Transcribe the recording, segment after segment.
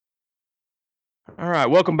All right,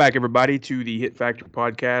 welcome back, everybody, to the Hit Factor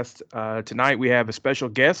podcast. Tonight we have a special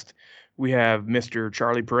guest. We have Mr.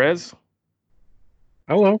 Charlie Perez.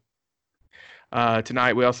 Hello.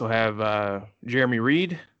 Tonight we also have Jeremy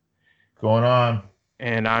Reed, Going on.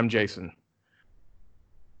 and I'm Jason.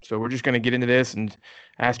 So we're just going to get into this and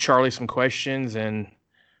ask Charlie some questions and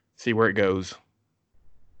see where it goes.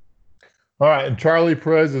 All right, and Charlie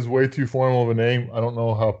Perez is way too formal of a name. I don't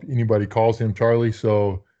know how anybody calls him Charlie,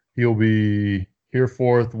 so he'll be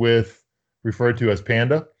herewith referred to as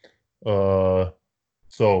Panda. So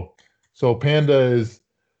Panda's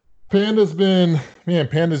been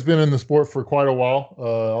in the sport for quite a while.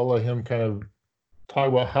 I'll let him kind of talk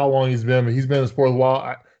about how long he's been, but he's been in the sport a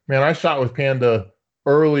while. I shot with Panda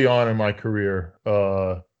early on in my career.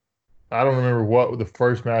 I don't remember what the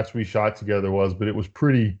first match we shot together was, but it was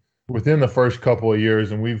pretty within the first couple of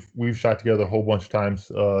years, and we've shot together a whole bunch of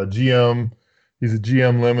times. He's a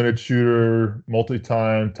GM limited shooter,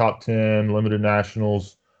 multi-time top 10 limited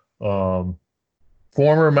nationals, former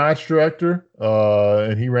match director,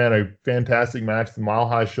 and he ran a fantastic match. The Mile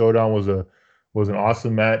High Showdown was an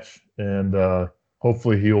awesome match, and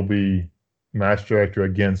hopefully he'll be match director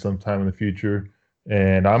again sometime in the future.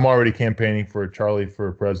 And I'm already campaigning for Charlie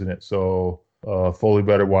for president, so Foley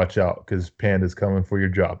better watch out because Panda's coming for your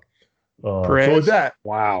job. So with that,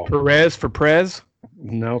 Wow. Perez for Prez.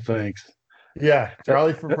 No thanks. yeah,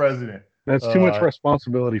 Charlie for president. That's too much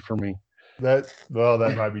responsibility for me. That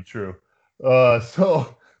might be true.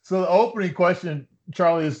 So the opening question,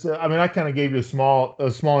 Charlie, is I kind of gave you a small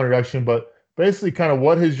introduction, but basically, kind of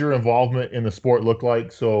what has your involvement in the sport look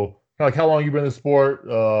like? So, like, how long you've been in the sport?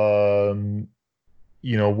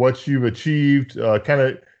 What you've achieved. Kind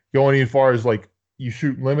of going as far as like you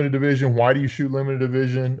shoot limited division. Why do you shoot limited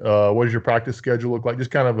division? What does your practice schedule look like?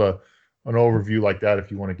 Just kind of an overview like that,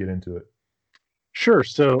 if you want to get into it. Sure.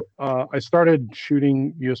 So I started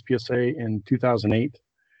shooting USPSA in 2008,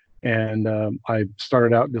 and I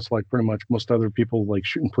started out just like pretty much most other people, like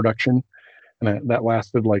shooting production, and that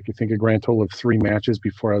lasted like I think a grand total of 3 matches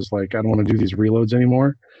before I was like, I don't want to do these reloads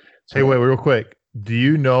anymore. So, hey, wait, real quick. Do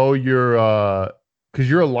you know your because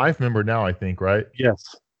you're a life member now, I think, right?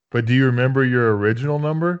 Yes. But do you remember your original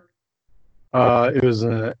number? It was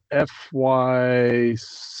a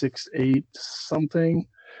FY68 something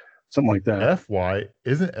like that. FY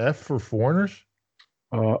isn't F for foreigners?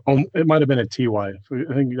 It might have been a TY. I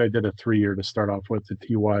think I did a 3-year to start off with, the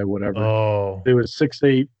TY whatever. Oh, It was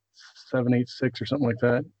 68786 or something like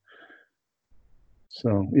that.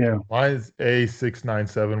 So yeah, mine is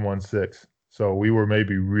A69716. So we were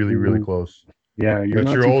maybe really close. Yeah,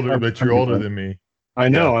 You're older than me. I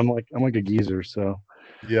know. Yeah. I'm like a geezer. So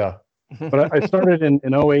yeah. But I started in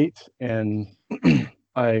 08, and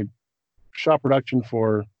I shot production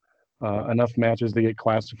for enough matches to get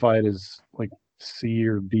classified as like C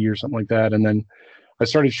or D or something like that. And then I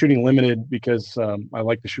started shooting limited because I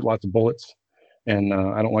like to shoot lots of bullets, and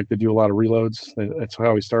I don't like to do a lot of reloads. That's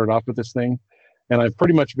how we started off with this thing. And I've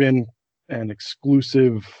pretty much been an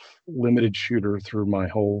exclusive limited shooter through my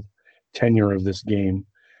whole tenure of this game.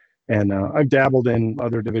 And I've dabbled in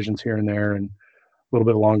other divisions here and there, and a little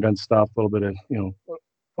bit of long gun stuff, a little bit of,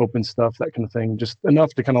 open stuff, that kind of thing, just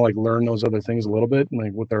enough to kind of like learn those other things a little bit and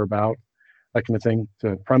like what they're about, that kind of thing,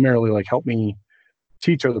 to primarily like help me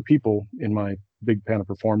teach other people in my big Panda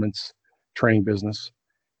performance training business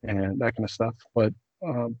and that kind of stuff. But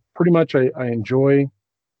pretty much I enjoy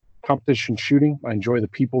competition shooting. I enjoy the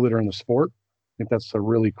people that are in the sport. I think that's a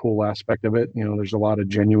really cool aspect of it. There's a lot of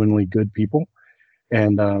genuinely good people.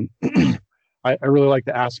 And I really like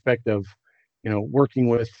the aspect of, working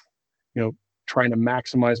with, trying to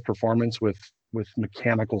maximize performance with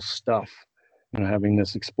mechanical stuff, having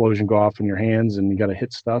this explosion go off in your hands and you got to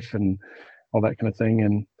hit stuff and all that kind of thing.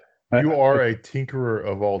 And you are a tinkerer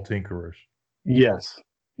of all tinkerers. Yes.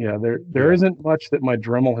 Yeah. There isn't much that my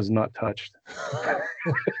Dremel has not touched.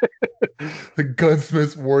 The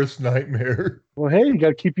gunsmith's worst nightmare. Well, hey, you got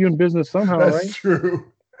to keep you in business somehow, That's right? True.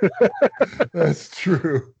 That's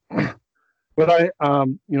true. But I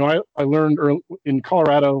learned early, in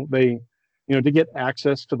Colorado, they, to get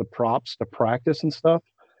access to the props to practice and stuff,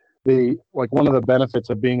 one of the benefits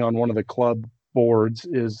of being on one of the club boards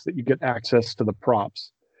is that you get access to the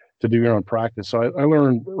props to do your own practice. So I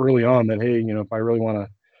learned early on that, hey, if I really want to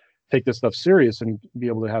take this stuff serious and be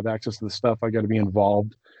able to have access to the stuff, I got to be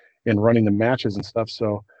involved in running the matches and stuff.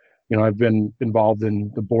 So, I've been involved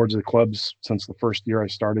in the boards of the clubs since the first year I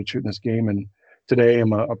started shooting this game. And today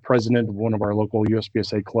I'm a president of one of our local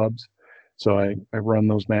USPSA clubs. So I run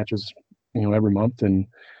those matches, every month. And,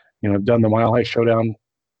 I've done the Mile High Showdown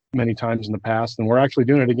many times in the past, and we're actually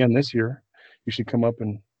doing it again this year. You should come up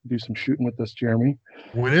and do some shooting with us, Jeremy.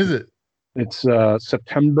 When is it? It's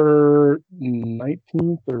September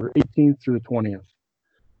 19th or 18th through the 20th.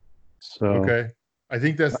 So Okay. I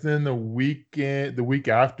think that's then the week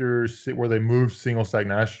after where they moved single stack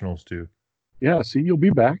nationals to. yeah, see, you'll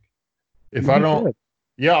be back. If You'll I be don't, good.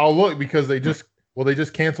 yeah, I'll look because they just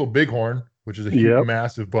canceled Bighorn, which is a huge, Yep.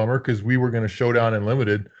 massive bummer because we were going to showdown in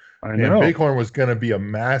limited. I Man, know. Bighorn was going to be a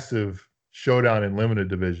massive showdown in limited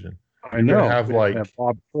division. I You're know. going to have We're gonna have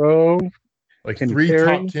Bob Pro, Kenny 3 Terry.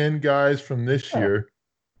 top 10 guys from this Yeah. year.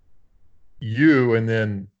 You, and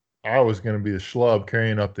then I was going to be a schlub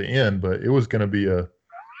carrying up the end, but it was going to be a.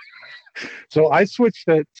 So I switched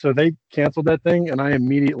it. So they canceled that thing, and I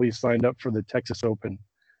immediately signed up for the Texas Open.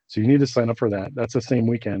 So you need to sign up for that. That's the same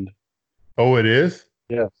weekend. Oh, it is?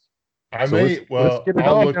 Yes. I So may. let's get it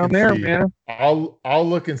I'll all look down and there, see. man. I'll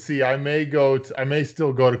look and see. I may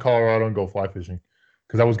still go to Colorado and go fly fishing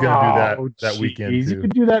because I was going to do that weekend You too.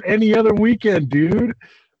 could do that any other weekend, dude.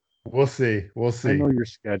 We'll see. We'll see. I know your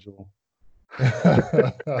schedule.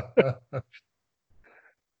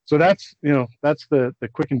 So that's the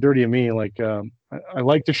quick and dirty of me. Like I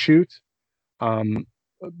like to shoot.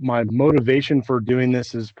 My motivation for doing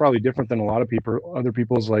this is probably different than a lot of people. Other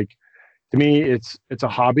people's, like, to me, it's a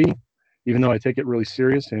hobby, even though I take it really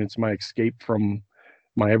serious, and it's my escape from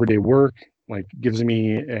my everyday work. Like, gives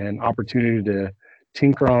me an opportunity to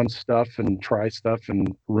tinker on stuff and try stuff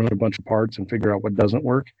and ruin a bunch of parts and figure out what doesn't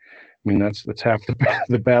work. I mean, that's half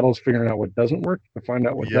the battle is figuring out what doesn't work to find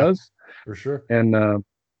out what does. For sure. And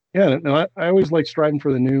and I always like striving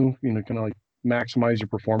for the new, kind of like maximize your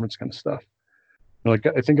performance kind of stuff. Like,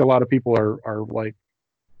 I think a lot of people are like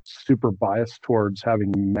super biased towards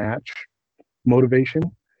having match motivation,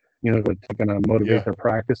 to kind of motivate their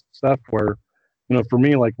practice and stuff. Where, for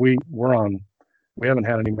me, like we haven't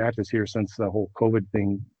had any matches here since the whole COVID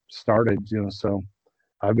thing started, so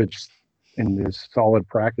I've been just in this solid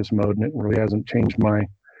practice mode, and it really hasn't changed my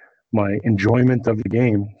enjoyment of the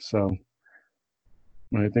game. So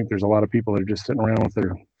I think there's a lot of people that are just sitting around with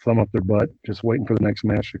their thumb up their butt, just waiting for the next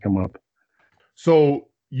match to come up. So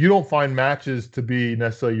you don't find matches to be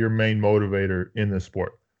necessarily your main motivator in this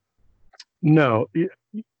sport? No,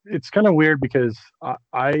 it's kind of weird because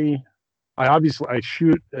I obviously I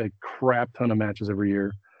shoot a crap ton of matches every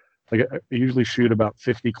year. Like, I usually shoot about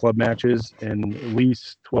 50 club matches and at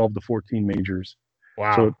least 12 to 14 majors.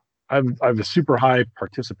 Wow. So I have a super high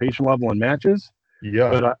participation level in matches. Yeah.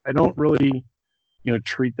 But I don't really,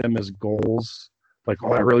 treat them as goals. Like,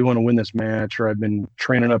 oh, I really want to win this match, or I've been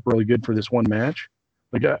training up really good for this one match.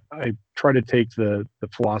 Like, I try to take the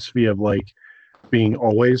philosophy of, like, being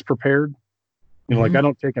always prepared. Like, I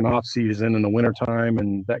don't take an off season in the wintertime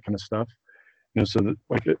and that kind of stuff. So that,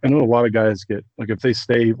 like, I know a lot of guys get, like, if they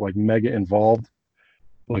stay like mega involved,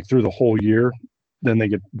 like through the whole year, then they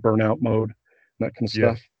get burnout mode and that kind of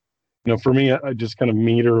stuff. For me, I just kind of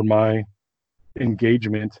meter my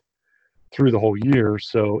engagement through the whole year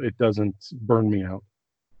so it doesn't burn me out.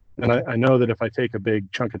 And I know that if I take a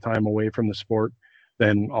big chunk of time away from the sport,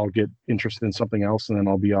 then I'll get interested in something else, and then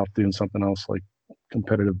I'll be off doing something else, like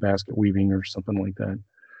competitive basket weaving or something like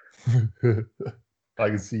that. I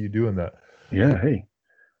can see you doing that. Yeah. Hey.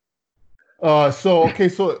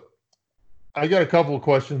 So I got a couple of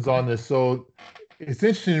questions on this. So it's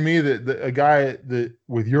interesting to me that a guy that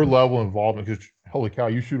with your level of involvement, because holy cow,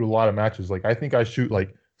 you shoot a lot of matches. Like, I think I shoot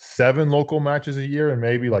like 7 local matches a year and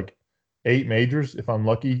maybe like 8 majors if I'm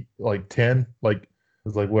lucky, like 10. Like,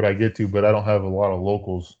 is like what I get to, but I don't have a lot of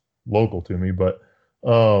locals local to me. But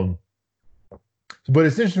it's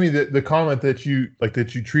interesting to me that the comment that you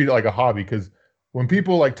treat it like a hobby, because when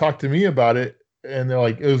people like talk to me about it and they're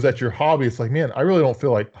like, "Is that your hobby?" It's like, man, I really don't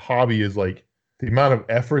feel like hobby is like the amount of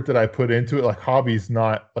effort that I put into it. Like, hobby is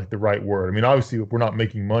not like the right word. I mean, obviously we're not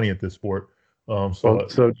making money at this sport. So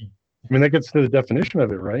I mean, that gets to the definition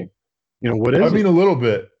of it, right? What is it? I mean, a little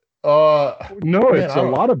bit. No, man, it's a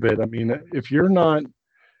lot of it. I mean, if you're not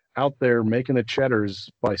out there making the cheddars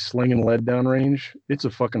by slinging lead downrange, it's a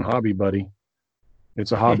fucking hobby, buddy.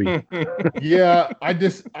 It's a hobby. Yeah, I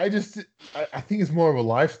think it's more of a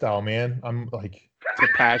lifestyle, man. I'm like, it's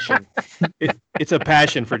a passion. It's a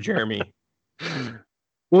passion for Jeremy.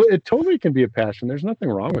 Well, it totally can be a passion. There's nothing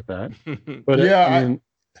wrong with that. But yeah, I mean,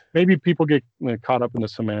 maybe people get caught up in the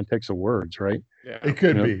semantics of words, right? Yeah, it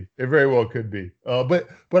could be. It very well could be. But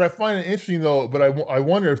I find it interesting though. But I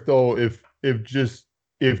wonder if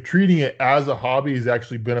treating it as a hobby is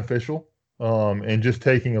actually beneficial. And just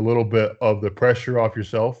taking a little bit of the pressure off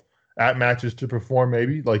yourself at matches to perform,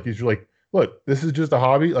 maybe like you're like, look, this is just a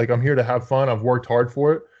hobby. Like, I'm here to have fun. I've worked hard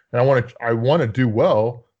for it, and I want to do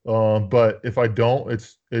well. But if I don't,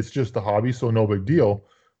 it's just a hobby, so no big deal.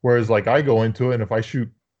 Whereas like I go into it and if I shoot,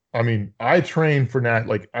 I mean, I train for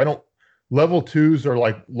like I don't level twos are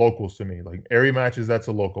like locals to me. Like area matches, that's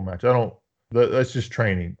a local match. I don't that's just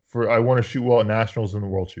training for I want to shoot well at nationals and the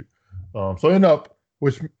world shoot. So I end up,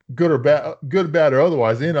 which good, bad, or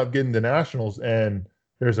otherwise, I end up getting the nationals, and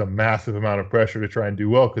there's a massive amount of pressure to try and do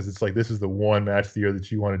well because it's like this is the one match of the year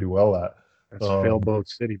that you want to do well at. That's Failboat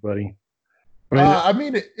City, buddy. I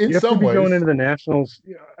mean, in you have some to be ways, going into the nationals.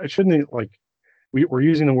 I shouldn't like we're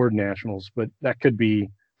using the word nationals, but that could be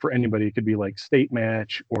for anybody. It could be like state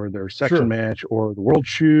match or their section match or the world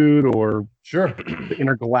shoot or the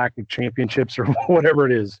intergalactic championships or whatever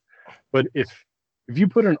it is. But if you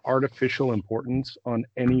put an artificial importance on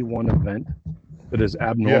any one event that is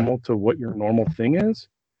abnormal to what your normal thing is,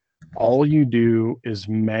 all you do is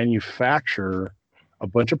manufacture a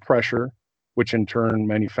bunch of pressure, which in turn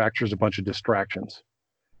manufactures a bunch of distractions,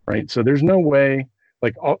 right? So there's no way,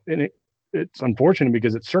 like, and it's unfortunate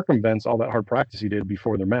because it circumvents all that hard practice you did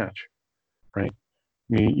before the match, right?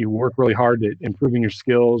 I mean, you work really hard at improving your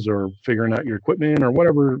skills or figuring out your equipment or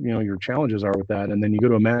whatever, your challenges are with that. And then you go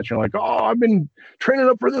to a match and you're like, oh, I've been training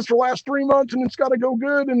up for this for the last 3 months and it's got to go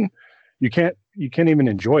good. And you can't even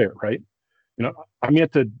enjoy it, right? I'm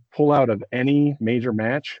yet to pull out of any major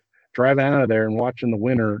match, drive out of there and watching the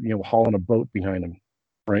winner, hauling a boat behind him,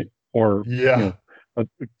 right? Or, a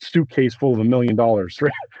suitcase full of $1 million,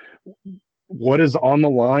 right? What is on the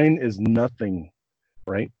line is nothing,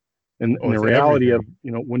 right? And the reality of,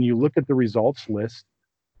 when you look at the results list,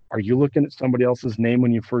 are you looking at somebody else's name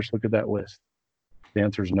when you first look at that list? The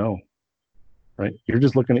answer is no, right? You're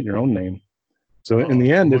just looking at your own name. So in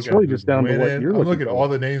the end, it's really just down to what you're looking at all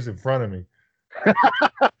the names in front of me.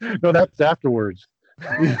 No, that's afterwards.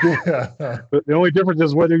 But the only difference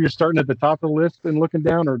is whether you're starting at the top of the list and looking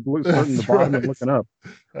down or starting at the bottom and looking up.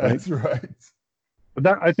 Right? That's right.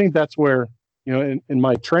 But I think that's where, in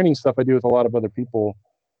my training stuff I do with a lot of other people,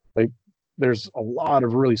 like there's a lot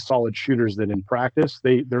of really solid shooters that in practice,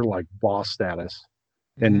 they're like boss status.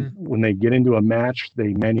 And when they get into a match, they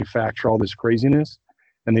manufacture all this craziness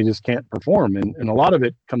and they just can't perform. And a lot of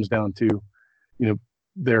it comes down to,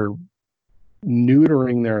 they're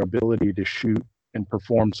neutering their ability to shoot and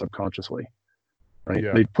perform subconsciously, right?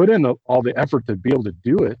 They put in all the effort to be able to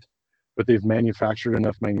do it, but they've manufactured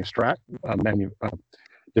enough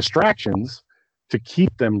distractions to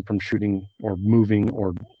keep them from shooting or moving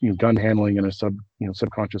or gun handling in a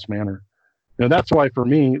subconscious manner. That's why for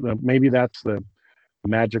me, maybe that's the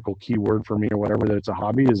magical keyword for me or whatever, that it's a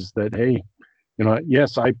hobby, is that, hey,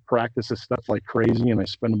 yes, I practice this stuff like crazy and I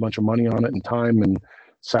spend a bunch of money on it and time and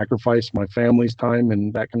sacrifice my family's time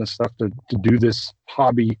and that kind of stuff to do this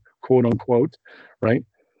hobby, quote unquote, right?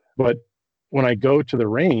 But when I go to the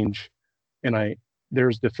range and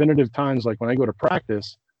there's definitive times, like when I go to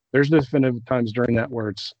practice, there's definitive times during that where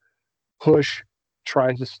it's push,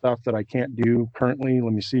 try the stuff that I can't do currently.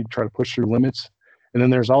 Let me see, try to push through limits. And then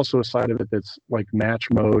there's also a side of it that's like match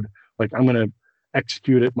mode. Like I'm going to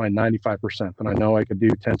execute it my 95%. And I know I could do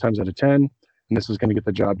 10 times out of 10, and this is going to get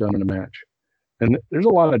the job done in a match. And there's a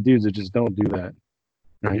lot of dudes that just don't do that.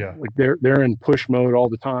 Right? Yeah. Like they're in push mode all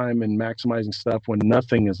the time and maximizing stuff when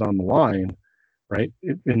nothing is on the line, right?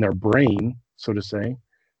 In their brain, so to say. And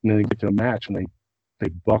then they get to a match and they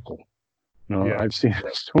buckle. I've seen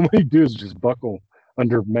so many dudes just buckle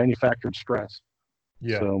under manufactured stress.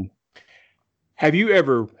 Yeah. So, have you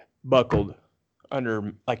ever buckled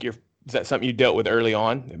under, like, is that something you dealt with early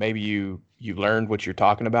on? That maybe you learned what you're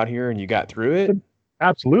talking about here and you got through it?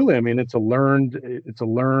 Absolutely. I mean, it's a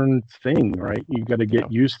learned thing, right? You got to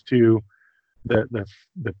get used to the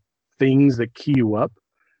things that key you up,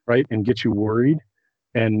 right, and get you worried,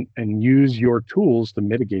 and use your tools to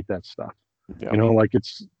mitigate that stuff. Yeah. Like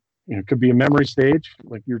it could be a memory stage,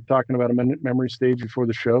 like you're talking about a memory stage before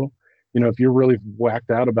the show. If you're really whacked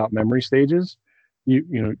out about memory stages,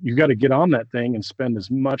 you got to get on that thing and spend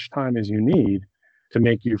as much time as you need to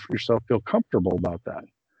make yourself feel comfortable about that,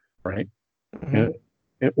 right? Mm-hmm.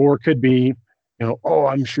 Or it could be,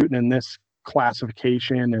 I'm shooting in this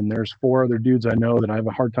classification and there's 4 other dudes I know that I have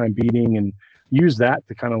a hard time beating, and use that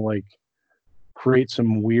to kind of like create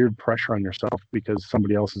some weird pressure on yourself because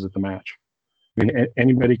somebody else is at the match. I mean,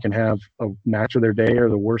 anybody can have a match of their day or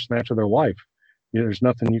the worst match of their life. There's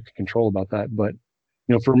nothing you can control about that. But,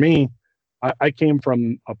 for me, I came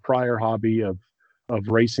from a prior hobby of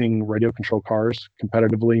racing radio control cars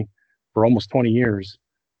competitively for almost 20 years.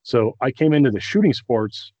 So I came into the shooting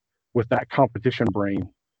sports with that competition brain,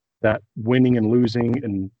 that winning and losing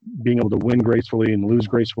and being able to win gracefully and lose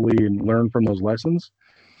gracefully and learn from those lessons.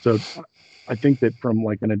 So I think that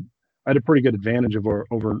I had a pretty good advantage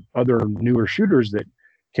over other newer shooters that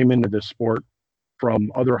came into this sport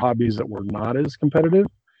from other hobbies that were not as competitive,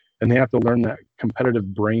 and they have to learn that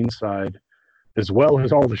competitive brain side as well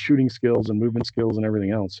as all the shooting skills and movement skills and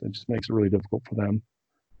everything else. It just makes it really difficult for them.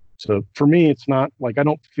 So for me, it's not like, I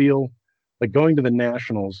don't feel like going to the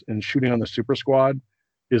nationals and shooting on the super squad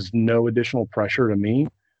is no additional pressure to me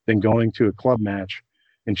than going to a club match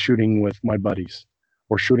and shooting with my buddies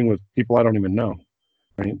or shooting with people I don't even know.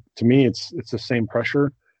 Right? To me, it's the same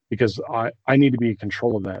pressure because I need to be in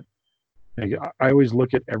control of that. Like, I always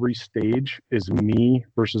look at every stage as me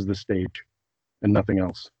versus the stage and nothing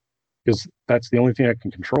else, because that's the only thing I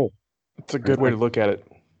can control. It's a good way to look at it.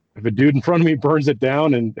 If a dude in front of me burns it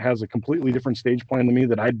down and has a completely different stage plan than me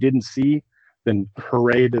that I didn't see, then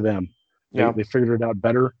hooray to them. They figured it out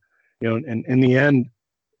better, and in the end,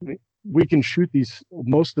 we can shoot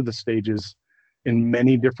most of the stages in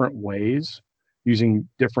many different ways using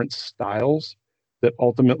different styles that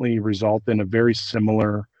ultimately result in a very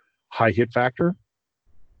similar high hit factor.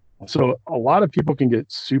 So a lot of people can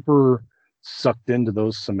get super sucked into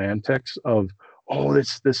those semantics of, oh,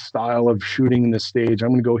 it's this style of shooting in this stage. I'm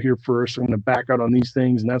going to go here first. I'm going to back out on these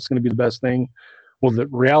things, and that's going to be the best thing. Well, the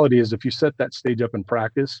reality is, if you set that stage up in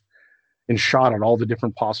practice and shot it all the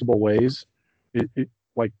different possible ways, it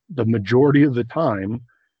like the majority of the time,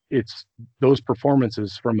 it's those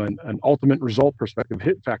performances from an ultimate result perspective,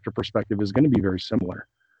 hit factor perspective, is going to be very similar.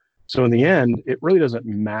 So in the end, it really doesn't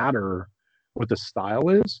matter what the style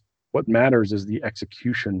is. What matters is the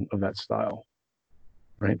execution of that style,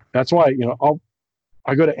 right? That's why,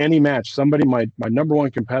 I go to any match. Somebody, my number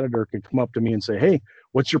one competitor, can come up to me and say, "Hey,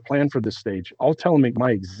 what's your plan for this stage?" I'll tell them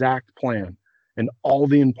my exact plan and all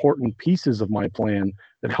the important pieces of my plan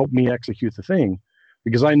that help me execute the thing,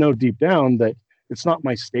 because I know deep down that it's not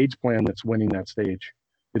my stage plan that's winning that stage.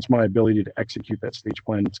 It's my ability to execute that stage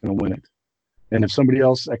plan that's going to win it. And if somebody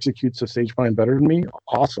else executes a stage plan better than me,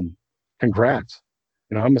 awesome, congrats.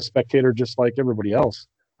 I'm a spectator just like everybody else.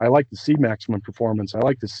 I like to see maximum performance. I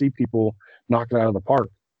like to see people knock it out of the park,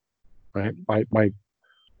 right? My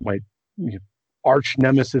arch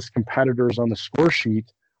nemesis competitors on the score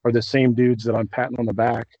sheet are the same dudes that I'm patting on the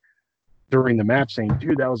back during the match saying,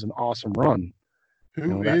 "Dude, that was an awesome run."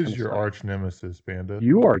 Who is your arch nemesis, Panda?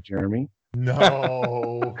 You are, Jeremy.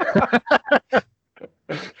 No.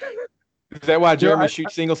 Is that why Jeremy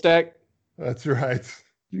shoots single stack? That's right.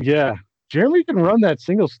 Yeah. Jeremy can run that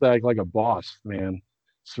single stack like a boss, man.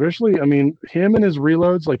 Especially, him and his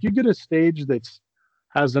reloads, like, you get a stage that's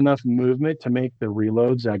has enough movement to make the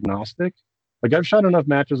reloads agnostic. Like, I've shot enough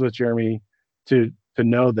matches with Jeremy to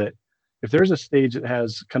know that if there's a stage that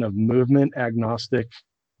has kind of movement agnostic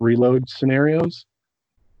reload scenarios,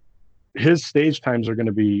 his stage times are going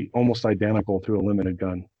to be almost identical to a limited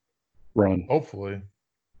gun run. Hopefully.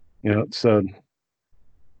 So,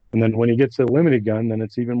 and then when he gets a limited gun, then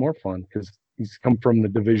it's even more fun because he's come from the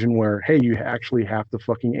division where, hey, you actually have to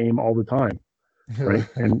fucking aim all the time, right?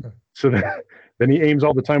 And so then he aims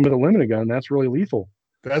all the time with a limited gun. That's really lethal.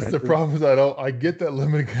 That's right? The problem is I get that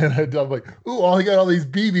limited gun. I'm like, ooh, I got all these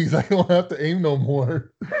BBs. I don't have to aim no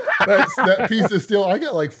more. That piece of steel. I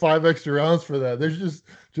got like 5 extra rounds for that. There's just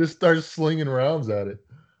start slinging rounds at it.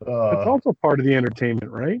 It's also part of the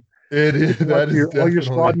entertainment, right? It is. That is all your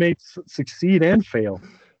squad mates succeed and fail.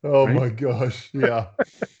 Oh right? My gosh. Yeah.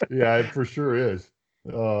 Yeah, it for sure is.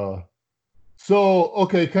 So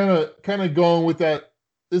okay, kind of going with that.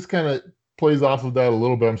 This kind of plays off of that a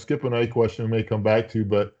little bit. I'm skipping a question I may come back to,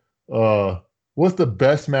 but what's the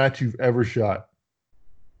best match you've ever shot?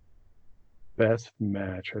 Best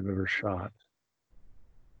match I've ever shot.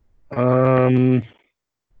 I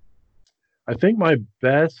think my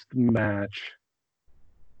best match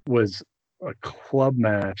was a club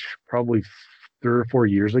match probably 3 or 4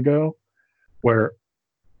 years ago, where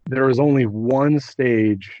there was only one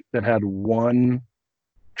stage that had one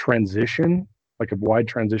transition, like a wide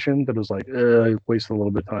transition, that was like, I wasted a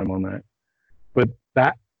little bit of time on that. But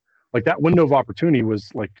that window of opportunity was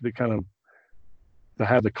like the kind of, to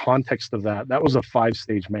have the context of that was a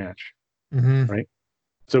 5-stage match, right?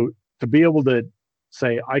 So to be able to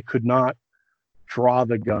say I could not draw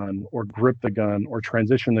the gun or grip the gun or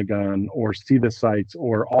transition the gun or see the sights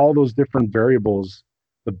or all those different variables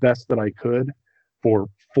the best that I could for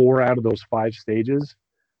 4 out of those 5 stages,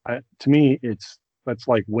 to me, that's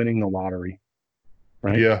like winning the lottery,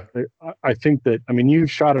 right? Yeah. I think that,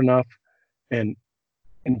 you've shot enough, and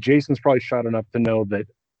Jason's probably shot enough to know that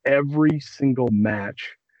every single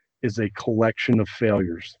match is a collection of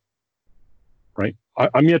failures, right?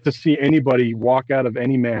 I'm yet to see anybody walk out of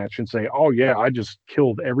any match and say, "Oh yeah, I just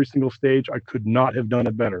killed every single stage. I could not have done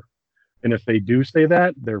it better." And if they do say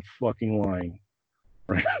that, they're fucking lying,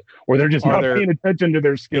 right? Or they're just Or not they're- paying attention to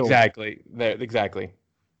their skills. Exactly.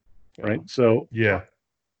 Right. So Yeah.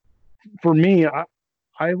 for me,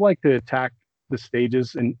 I like to attack the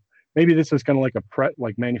stages, and maybe this is kind of like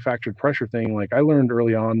like manufactured pressure thing. Like I learned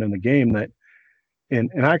early on in the game that, and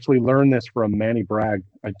I actually learned this from Manny Bragg.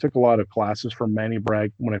 I took a lot of classes from Manny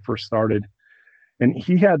Bragg when I first started, and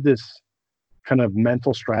he had this kind of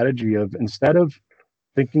mental strategy of, instead of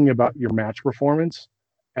thinking about your match performance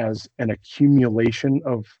as an accumulation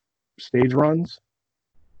of stage runs,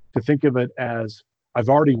 to think of it as, I've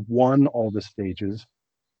already won all the stages.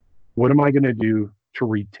 What am I going to do to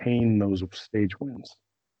retain those stage wins?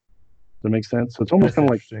 Does that make sense? So it's almost kind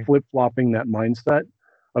of like flip-flopping that mindset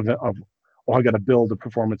of oh, I got to build the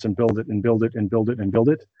performance and build it and build it and build it and build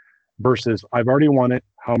it, versus I've already won it.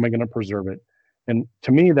 How am I going to preserve it? And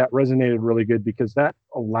to me, that resonated really good, because that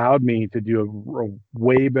allowed me to do a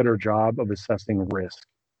way better job of assessing risk,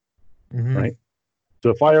 right? So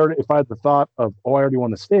if I had the thought of, oh, I already won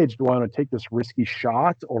the stage, do I want to take this risky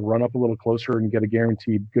shot or run up a little closer and get a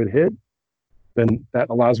guaranteed good hit? Then that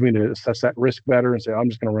allows me to assess that risk better and say, I'm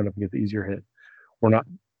just going to run up and get the easier hit, or not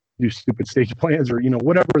do stupid stage plans, or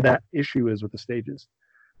whatever that issue is with the stages.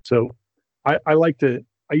 So I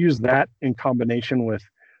use that in combination with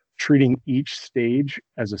treating each stage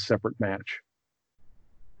as a separate match,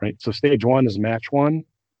 right? So stage one is match one,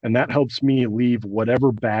 and that helps me leave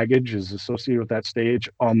whatever baggage is associated with that stage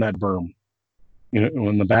on that berm.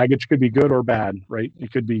 When the baggage could be good or bad, right?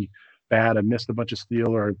 It could be bad, I missed a bunch of steel,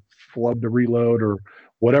 or I flubbed a reload, or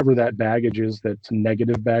whatever that baggage is that's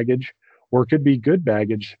negative baggage. Or it could be good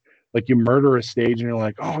baggage, like you murder a stage and you're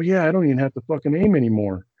like, oh yeah, I don't even have to fucking aim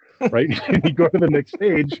anymore, right? And you go to the next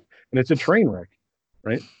stage and it's a train wreck,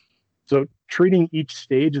 right? So treating each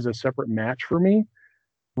stage as a separate match for me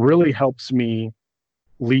really helps me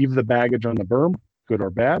leave the baggage on the berm, good or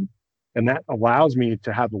bad. And that allows me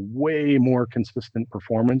to have a way more consistent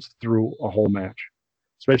performance through a whole match,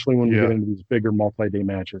 especially when we get into these bigger multi-day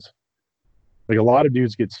matches. Like a lot of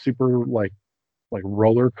dudes get super like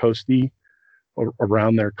roller coasty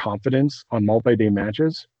around their confidence on multi-day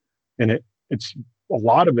matches. And it's a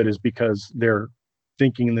lot of it is because they're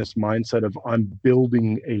thinking in this mindset of, I'm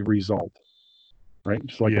building a result, right?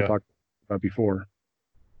 Just like I talked about before.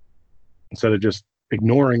 Instead of just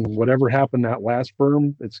ignoring whatever happened that last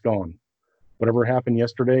berm, it's gone. Whatever happened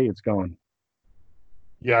yesterday, it's gone.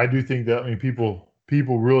 Yeah, I do think that. I mean, people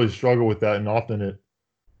really struggle with that, and often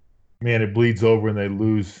it bleeds over and they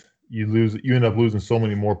lose. You end up losing so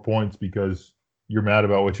many more points because you're mad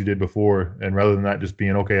about what you did before, and rather than that just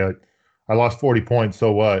being, okay, I lost 40 points,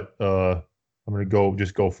 so what? I'm going to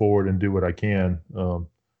just go forward and do what I can.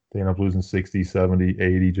 They end up losing 60, 70,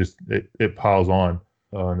 80, just it piles on,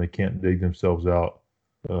 and they can't dig themselves out.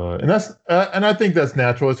 And I think that's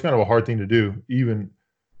natural. It's kind of a hard thing to do.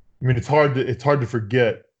 It's hard to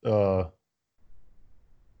forget,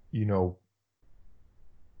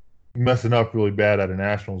 messing up really bad at a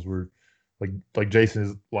nationals, where like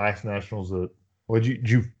Jason's last nationals. Did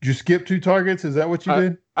you skip 2 targets? Is that what you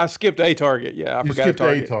did? I skipped a target. Yeah, I forgot a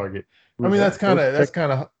target. I mean, that's kind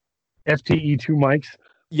of FTE 2 mics.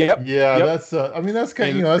 Yep. Yeah, yep. that's that's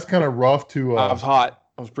kind that's kind of rough to. I was hot.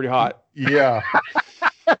 I was pretty hot. Yeah.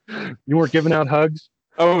 You weren't giving out hugs?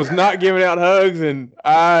 I was not giving out hugs, and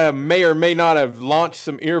I may or may not have launched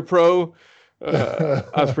some ear pro. I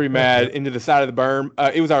was pretty mad into the side of the berm.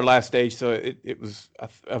 It was our last stage, so it was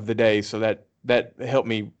of the day, so that helped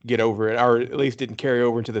me get over it, or at least didn't carry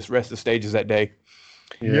over into the rest of the stages that day.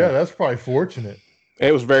 Yeah, that's probably fortunate.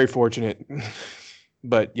 It was very fortunate.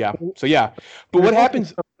 But yeah, so yeah. But what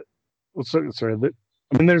happens? Sorry.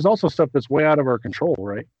 I mean, there's also stuff that's way out of our control,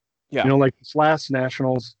 right? Yeah. Like this last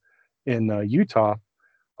nationals in Utah,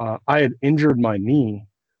 I had injured my knee,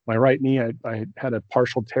 my right knee. I had a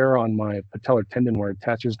partial tear on my patellar tendon where it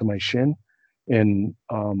attaches to my shin in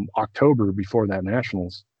October before that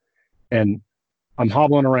nationals. And I'm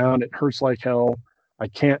hobbling around. It hurts like hell. I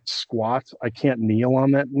can't squat. I can't kneel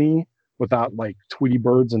on that knee without like Tweety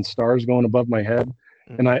birds and stars going above my head.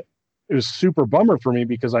 Mm-hmm. And it was super bummer for me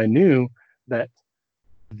because I knew that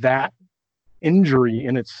injury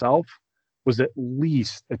in itself was at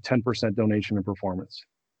least a 10% donation in performance,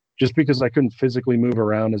 just because I couldn't physically move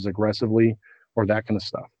around as aggressively or that kind of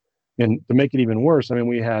stuff. And to make it even worse, I mean,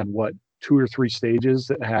 we had 2 or 3 stages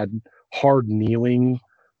that had hard kneeling,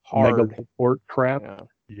 mega port crap,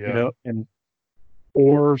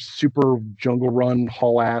 or super jungle run,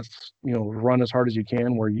 haul ass, run as hard as you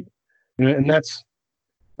can, where and that's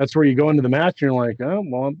where you go into the match and you're like, oh,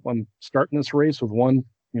 well, I'm starting this race with one,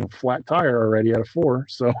 flat tire already out of 4.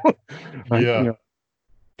 So, Can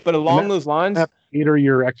But along those lines, that cater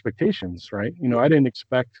your expectations, right? I didn't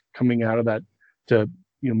expect coming out of that to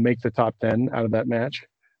make the top 10 out of that match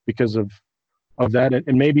because of that,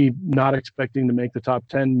 and maybe not expecting to make the top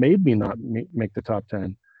 10 made me not make the top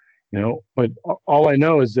 10. But all I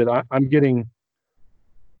know is that I'm getting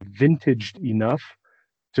vintaged enough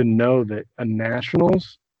to know that a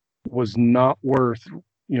nationals was not worth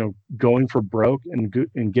going for broke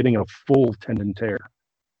and getting a full tendon tear.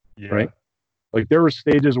 Right? Like there were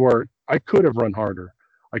stages where I could have run harder.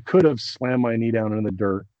 I could have slammed my knee down in the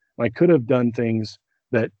dirt. I could have done things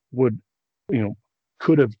that would,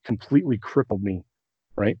 could have completely crippled me,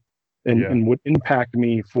 right? And would impact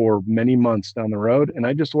me for many months down the road. And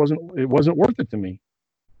it wasn't worth it to me,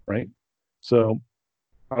 right? So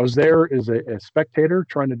I was there as a spectator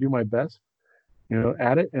trying to do my best,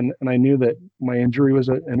 at it. And I knew that my injury was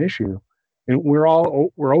an issue. And we're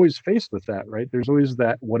always faced with that, right? There's always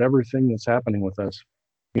that whatever thing that's happening with us.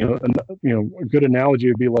 A good analogy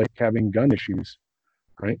would be like having gun issues,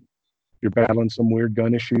 right? You're battling some weird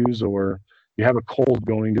gun issues, or you have a cold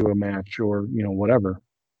going to a match, or whatever,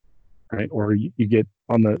 right? Or you get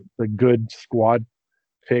on the good squad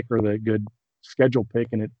pick or the good schedule pick,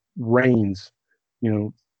 and it rains,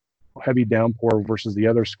 heavy downpour versus the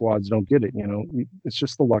other squads don't get it. It's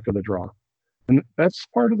just the luck of the draw, and that's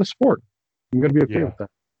part of the sport. I'm going to be okay with that.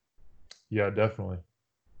 Yeah, definitely.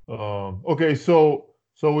 Okay, so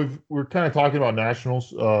we're kind of talking about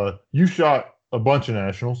nationals. You shot a bunch of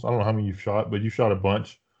nationals. I don't know how many you've shot, but you shot a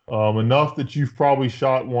bunch. Enough that you've probably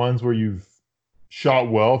shot ones where you've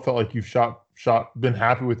shot well, felt like you've shot, been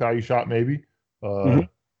happy with how you shot, maybe. And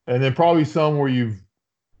then probably some where you've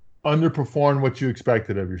underperformed what you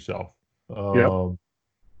expected of yourself.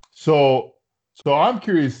 So I'm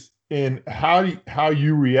curious in how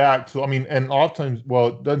you react. So I mean, and oftentimes, well,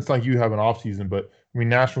 it doesn't sound like you have an off season, but I mean,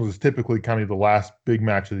 nationals is typically kind of the last big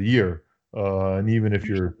match of the year. And even if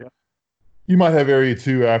you might have area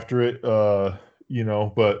 2 after it,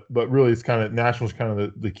 but really it's kind of nationals, kind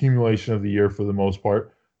of the accumulation of the year for the most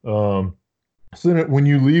part. So then when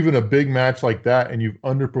you leave in a big match like that and you've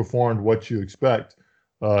underperformed what you expect,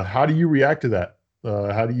 how do you react to that?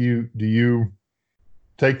 How do you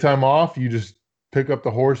take time off? You just pick up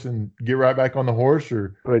the horse and get right back on the horse,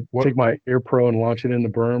 or take my Air Pro and launch it in the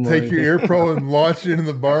berm? Take your Air Pro and launch it in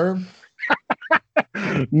the berm?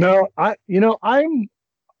 No,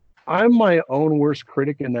 I'm my own worst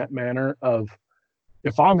critic in that manner of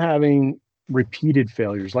if I'm having repeated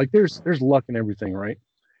failures, like there's luck in everything, right?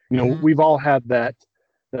 We've all had that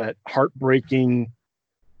heartbreaking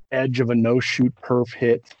edge of a no shoot perf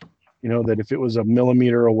hit, that if it was a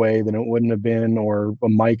millimeter away, then it wouldn't have been, or a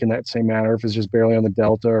mic in that same manner, if it's just barely on the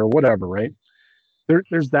delta or whatever, right?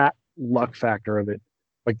 There's that luck factor of it.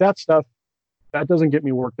 Like that stuff, that doesn't get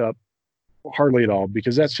me worked up hardly at all,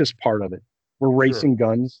 because that's just part of it. We're racing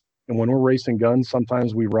guns. And when we're racing guns,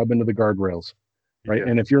 sometimes we rub into the guardrails, right?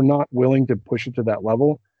 And if you're not willing to push it to that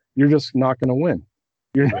level, you're just not going to win.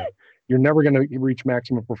 You're never going to reach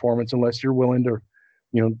maximum performance unless you're willing to,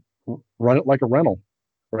 run it like a rental,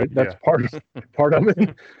 right? That's part of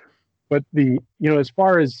it. But as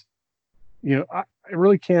far as, I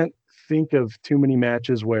really can't think of too many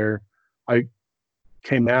matches where I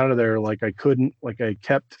came out of there like I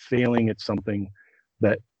kept failing at something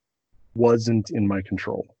that wasn't in my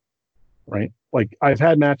control, right? Like I've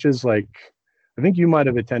had matches like, I think you might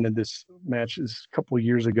have attended this match a couple of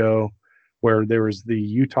years ago where there was the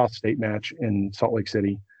Utah State match in Salt Lake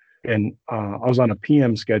City. And I was on a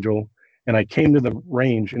PM schedule, and I came to the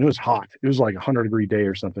range, and it was hot. It was like 100-degree day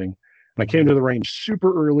or something. And I came to the range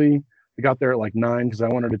super early. I got there at like 9 because I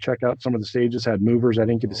wanted to check out some of the stages, had movers I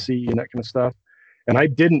didn't get to see and that kind of stuff. And I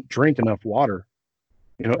didn't drink enough water,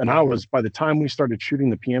 and by the time we started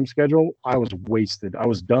shooting the PM schedule, I was wasted. I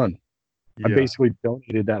was done. I basically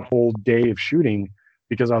donated that whole day of shooting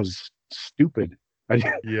because I was stupid.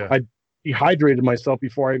 I dehydrated myself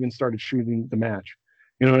before I even started shooting the match.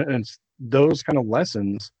 And it's those kind of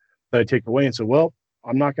lessons that I take away and say, well,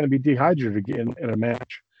 I'm not going to be dehydrated again in a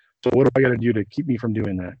match. So what do I got to do to keep me from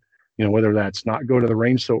doing that? Whether that's not go to the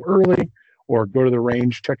range so early, or go to the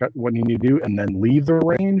range, check out what you need to do, and then leave the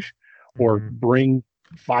range, or bring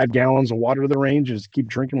 5 gallons of water to the range and just keep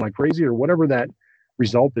drinking like crazy, or whatever that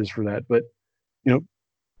result is for that. But,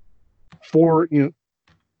 for,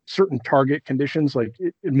 certain target conditions, like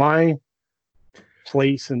in my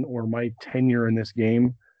place or my tenure in this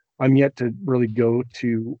game, I'm yet to really go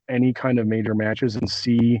to any kind of major matches and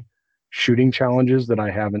see shooting challenges that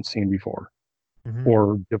I haven't seen before,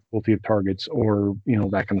 or difficulty of targets, or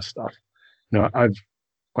that kind of stuff.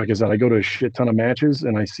 Like I said, I go to a shit ton of matches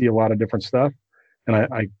and I see a lot of different stuff, and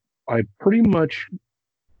I pretty much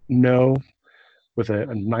know with a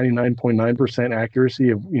 99.9% accuracy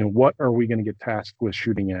of, what are we going to get tasked with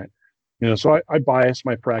shooting at? So I bias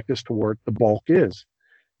my practice toward the bulk is,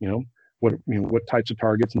 you know, what types of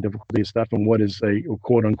targets and difficulty stuff, and what is a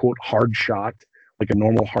quote unquote hard shot, like a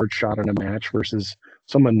normal hard shot in a match versus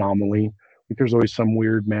some anomaly. Like there's always some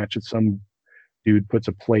weird match that some dude puts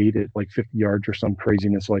a plate at like 50 yards or some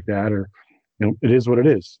craziness like that, or, it is what it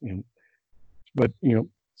is. But,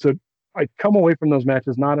 so I come away from those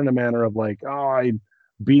matches not in a manner of like, oh, I'm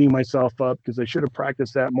beating myself up because I should have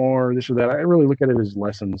practiced that more, or this or that. I really look at it as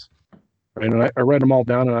lessons. Right? And I write them all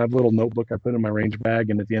down, and I have a little notebook I put in my range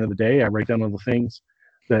bag. And at the end of the day, I write down all the things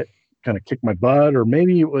that kind of kicked my butt, or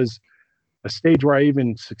maybe it was a stage where I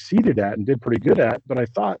even succeeded at and did pretty good at, but I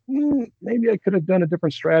thought maybe I could have done a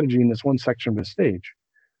different strategy in this one section of the stage.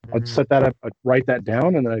 I'd set that up, I'd write that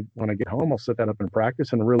down, and then when I get home, I'll set that up in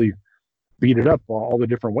practice and really beat it up all the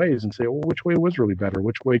different ways and say, well, which way was really better?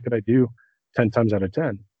 Which way could I do 10 times out of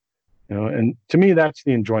 10? And to me, that's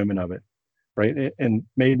the enjoyment of it, right? And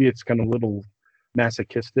maybe it's kind of a little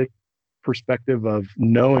masochistic perspective of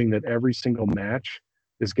knowing that every single match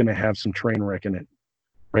is going to have some train wreck in it,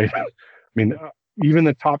 right? I mean, even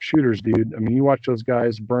the top shooters, dude. I mean, you watch those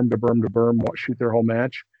guys berm to berm to berm, shoot their whole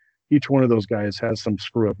match. Each one of those guys has some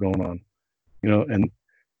screw up going on, and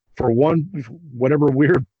for whatever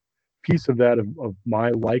weird piece of that of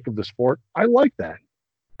my like of the sport, I like that.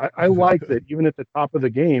 I like that even at the top of the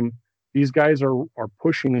game, these guys are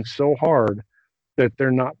pushing so hard that they're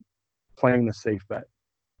not playing the safe bet.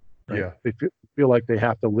 Right? Yeah. They feel like they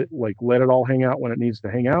have to let it all hang out when it needs to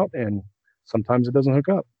hang out, and sometimes it doesn't hook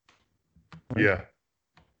up. Right?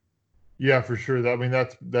 Yeah, for sure. I mean,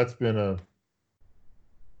 that's been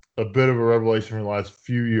a bit of a revelation for the last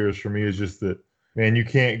few years for me, is just that, man, you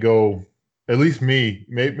can't go, at least me,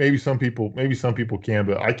 maybe some people can,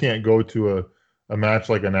 but I can't go to a match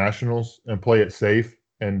like a Nationals and play it safe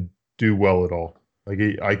and do well at all. Like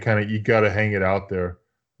you got to hang it out there,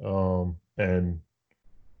 and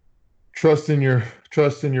trust in your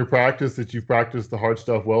practice, that you've practiced the hard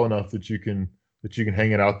stuff well enough that you can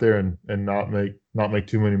hang it out there and not make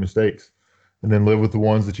too many mistakes, and then live with the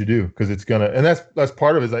ones that you do, because it's gonna, and that's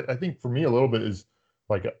part of it. I think for me a little bit is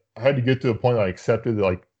like I had to get to a point that I accepted that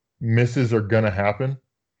like misses are gonna happen,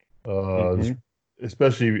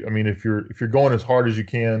 especially, I mean, if you're going as hard as you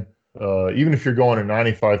can, even if you're going at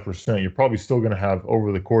 95%, you're probably still gonna have,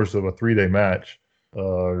 over the course of a 3-day match,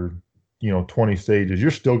 20 stages,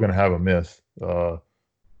 you're still gonna have a miss,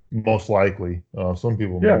 most likely. Some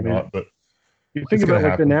people may not, but you think about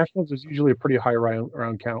like the Nationals is usually a pretty high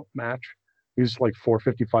round count match. It's like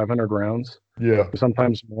 450, 500 rounds. Yeah.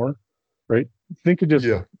 Sometimes more, right? Think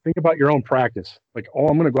about your own practice. Like, oh,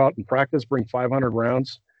 I'm going to go out and practice, bring 500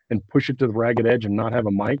 rounds and push it to the ragged edge and not have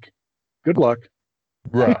a mic. Good luck.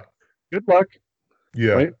 Right. Good luck.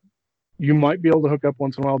 Yeah. Right? You might be able to hook up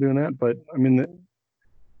once in a while doing that, but I mean,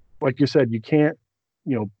 like you said, you can't,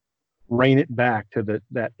 rein it back to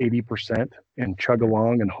that 80% and chug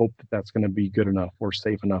along and hope that that's going to be good enough or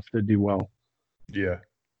safe enough to do well. Yeah.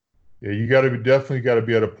 Yeah, you definitely got to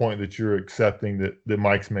be at a point that you're accepting that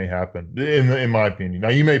mics may happen. In my opinion, now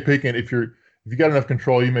you may pick, and if you got enough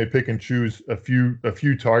control, you may pick and choose a few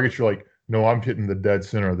targets. You're like, no, I'm hitting the dead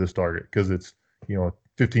center of this target because it's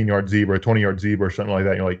 15-yard zebra, 20-yard zebra, or something like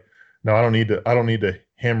that. You're like, no, I don't need to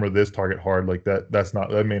hammer this target hard like that.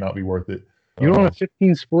 That may not be worth it. You don't want a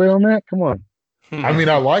 15 split on that? Come on. I mean,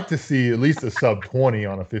 I like to see at least a sub 20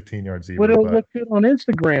 on a 15-yard zebra. But it'll look good on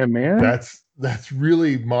Instagram, man. That's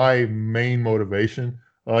really my main motivation.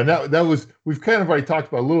 That was, we've kind of already talked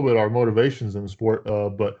about a little bit our motivations in the sport.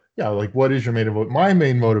 But yeah, like, what is your main motivation? My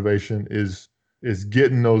main motivation is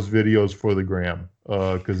getting those videos for the gram.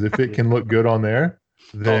 Because if it can look good on there,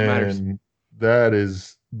 then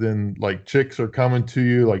then like chicks are coming to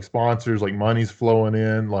you, like sponsors, like money's flowing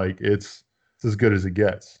in, like it's as good as it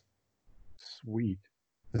gets. Sweet.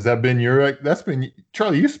 Has that been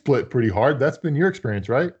Charlie, you split pretty hard. That's been your experience,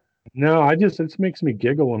 right? No, it makes me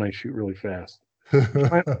giggle when I shoot really fast.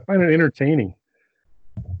 I find it entertaining.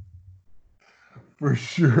 For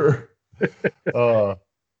sure.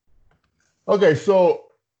 Okay, so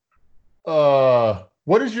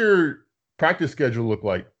what does your practice schedule look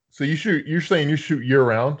like? So you're saying you shoot year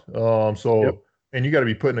round. Yep. And you got to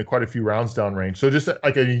be putting quite a few rounds down range. So just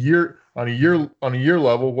like on a year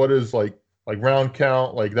level, what is like round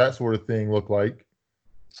count, like that sort of thing look like?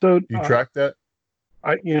 So do you track that?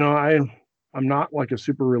 I'm not like a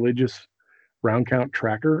super religious round count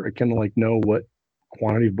tracker. I kind of like know what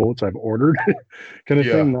quantity of bullets I've ordered kind of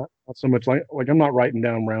thing. Not so much like I'm not writing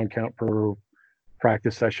down round count per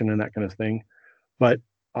practice session and that kind of thing. But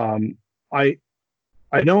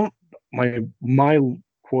I don't. My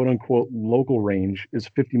quote unquote local range is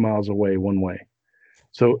 50 miles away one way,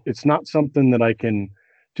 so it's not something that I can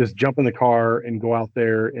just jump in the car and go out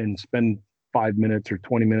there and spend 5 minutes or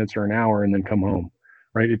 20 minutes or an hour and then come home.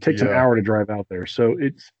 Right? It takes an Yeah. hour to drive out there, so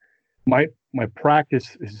it's my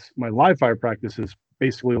practice is my live fire practice is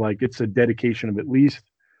basically like it's a dedication of at least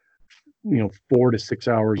 4 to 6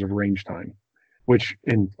 hours of range time, which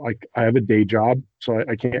and like I have a day job, so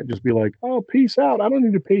I can't just be like, oh, peace out, I don't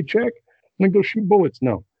need a paycheck, I'm gonna go shoot bullets.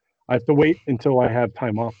 No, I have to wait until I have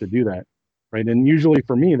time off to do that, right? And usually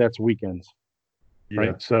for me that's weekends, Yeah.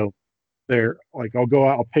 right? So they're like I'll go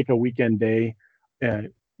out, I'll pick a weekend day, and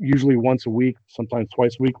usually once a week, sometimes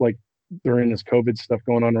twice a week. Like during this COVID stuff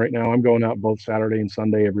going on right now, I'm going out both Saturday and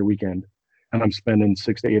Sunday every weekend, and I'm spending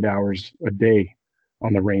 6 to 8 hours a day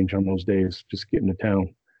on the range on those days, just getting to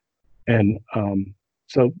town. And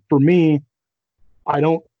so for me, I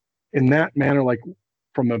don't in that manner, like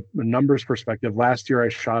from a numbers perspective. Last year I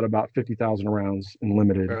shot about 50,000 rounds in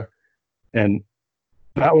limited, Okay. and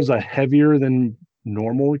that was a heavier than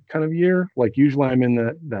normal kind of year. Like usually I'm in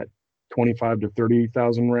that 25 to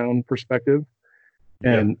 30,000 round perspective.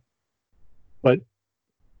 And but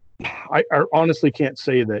I honestly can't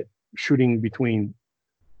say that shooting between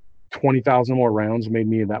 20,000 more rounds made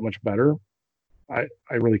me that much better. I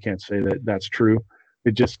really can't say that that's true.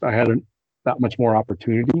 It just I had that much more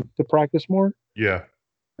opportunity to practice more, Yeah.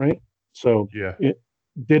 right? So Yeah. it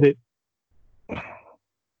did it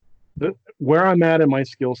where I'm at in my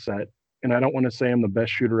skill set, and I don't want to say I'm the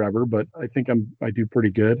best shooter ever, but I think I do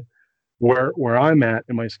pretty good. Where I'm at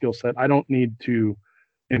in my skill set, I don't need to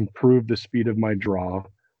improve the speed of my draw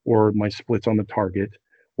or my splits on the target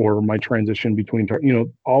or my transition between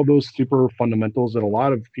all those super fundamentals that a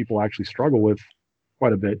lot of people actually struggle with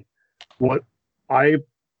quite a bit. What I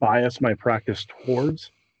bias my practice towards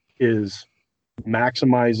is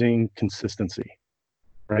maximizing consistency,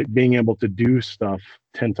 right? Being able to do stuff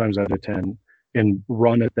 10 times out of 10 and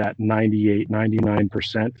run at that 98,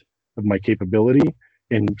 99% of my capability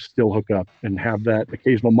and still hook up and have that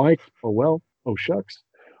occasional mic. Oh shucks.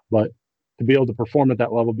 But to be able to perform at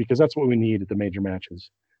that level, because that's what we need at the major matches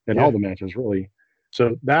and all the matches really.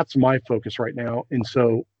 So that's my focus right now. And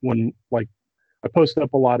so when like I post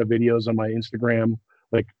up a lot of videos on my Instagram,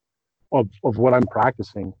 like of what I'm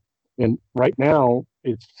practicing. And right now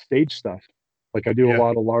it's stage stuff. Like I do a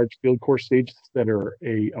lot of large field course stages that are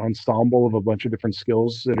a ensemble of a bunch of different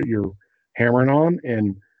skills that you're hammering on.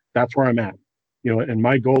 And that's where I'm at. And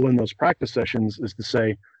my goal in those practice sessions is to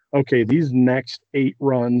say, okay, these next 8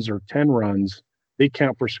 runs or 10 runs, they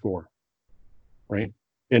count for score. Right.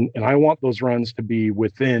 And I want those runs to be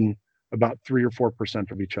within about 3 or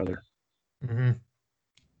 4% of each other. Mm-hmm.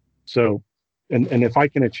 So, and if I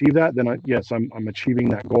can achieve that, then I'm achieving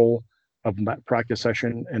that goal of that practice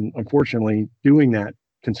session. And unfortunately, doing that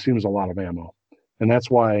consumes a lot of ammo, and that's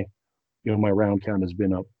why my round count has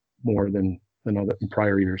been up more than other in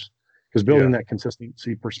prior years. Because building that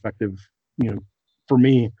consistency perspective, for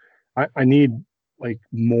me, I need like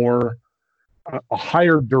more a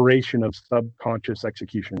higher duration of subconscious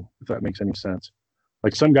execution, if that makes any sense.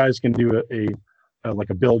 Like some guys can do like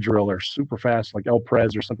a bill drill or super fast, like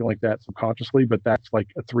Perez or something like that subconsciously, but that's like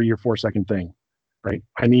a 3 or 4 second thing, right?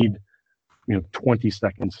 I need 20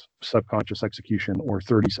 seconds subconscious execution or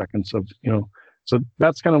 30 seconds of so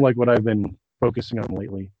that's kind of like what I've been focusing on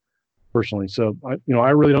lately personally. So I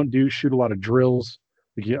really don't shoot a lot of drills.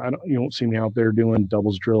 Like, you don't see me out there doing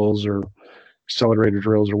doubles drills or accelerator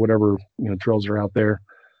drills or whatever drills are out there.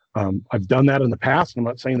 I've done that in the past. I'm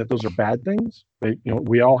not saying that those are bad things.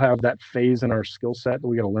 We all have that phase in our skill set that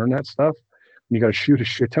we got to learn that stuff. And you got to shoot a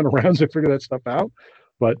shit ton of rounds to figure that stuff out.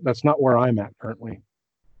 But that's not where I'm at currently.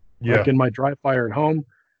 Yeah. Like in my dry fire at home,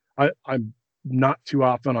 I'm not too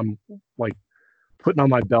often. I'm like putting on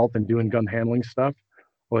my belt and doing gun handling stuff.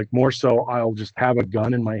 Like more so, I'll just have a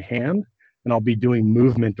gun in my hand and I'll be doing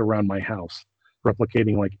movement around my house,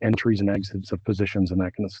 replicating like entries and exits of positions and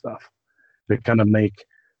that kind of stuff. To kind of make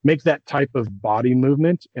that type of body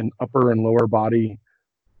movement and upper and lower body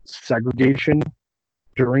segregation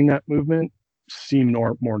during that movement seem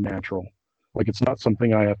more natural. Like it's not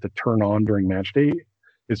something I have to turn on during match day.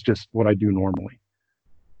 It's just what I do normally.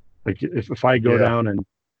 Like if I go down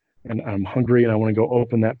and I'm hungry and I want to go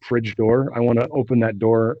open that fridge door, I want to open that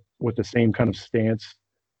door with the same kind of stance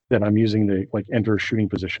that I'm using to like enter a shooting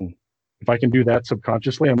position. If I can do that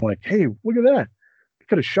subconsciously, I'm like, hey, look at that. I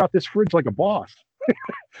could have shot this fridge like a boss.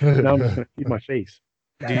 Now I'm just gonna feed my face.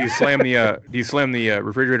 Do you slam the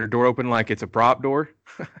refrigerator door open like it's a prop door?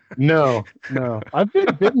 No. I've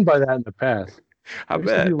been bitten by that in the past. I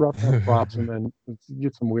bet. To do rough on props and then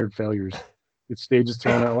get some weird failures. get stages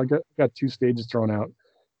thrown out. Like I got 2 stages thrown out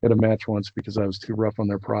at a match once because I was too rough on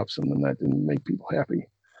their props, and then that didn't make people happy.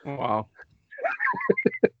 Wow.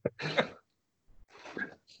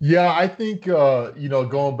 Yeah, I think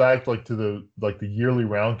going back like to the yearly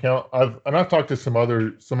round count. I've talked to some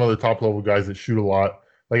other top level guys that shoot a lot.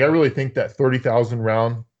 Like I really think that 30,000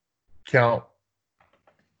 round count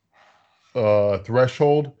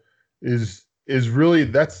threshold is really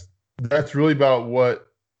that's really about what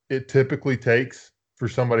it typically takes for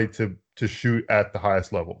somebody to shoot at the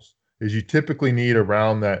highest levels. Is you typically need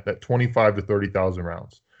around that 25 to 30,000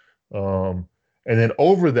 rounds, and then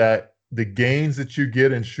over that, the gains that you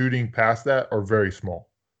get in shooting past that are very small.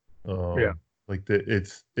 Like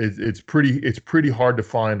it's pretty hard to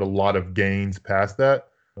find a lot of gains past that.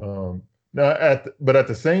 But at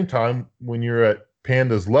the same time, when you're at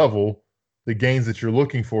Panda's level, the gains that you're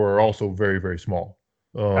looking for are also very, very small.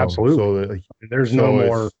 Absolutely. So there's no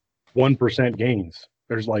more 1% gains.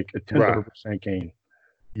 There's like a 10th of a percent gain.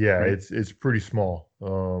 Yeah, right? It's pretty small.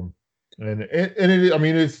 And it, I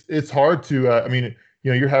mean, it's hard to. I mean,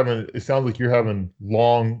 it sounds like you're having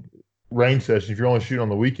long range sessions. If you're only shooting on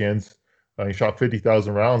the weekends, you shot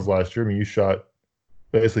 50,000 rounds last year. I mean, you shot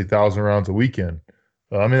basically 1,000 rounds a weekend.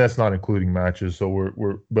 I mean, that's not including matches. So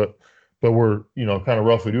we're kind of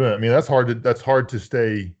roughly doing it. I mean, that's hard to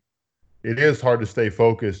stay. It is hard to stay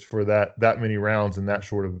focused for that many rounds in that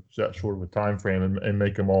short of a time frame and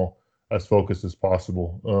make them all as focused as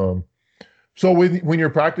possible. So when you're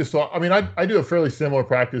practice, so I mean, I do a fairly similar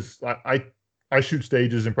practice. I shoot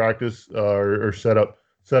stages in practice or set up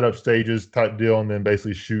stages type deal, and then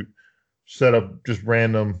basically set up just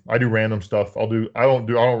random. I do random stuff. I don't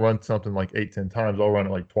run something like 8-10 times. I'll run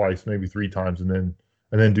it like twice, maybe 3 times, and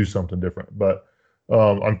then do something different. But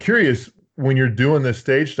I'm curious, when you're doing this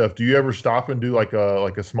stage stuff, do you ever stop and do like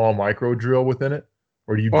a small micro drill within it,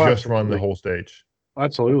 or do you just run the whole stage?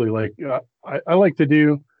 Absolutely. Like I like to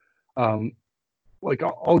do, like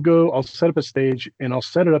I'll set up a stage and I'll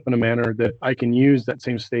set it up in a manner that I can use that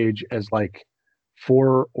same stage as like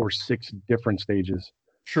 4 or 6 different stages.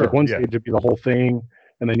 Sure. Like one stage would be the whole thing,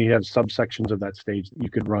 and then you have subsections of that stage that you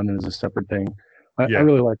could run as a separate thing. I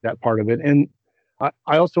really like that part of it. And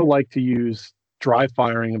I also like to use dry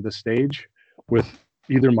firing of the stage with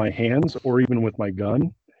either my hands or even with my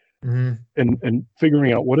gun, and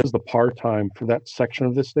figuring out what is the par time for that section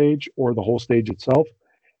of the stage or the whole stage itself,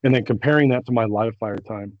 and then comparing that to my live fire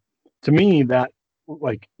time. To me, that,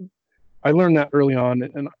 like, I learned that early on,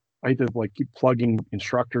 and I had to like keep plugging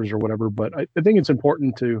instructors or whatever, but I think it's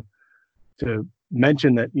important to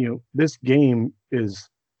mention that, this game is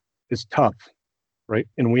tough, right?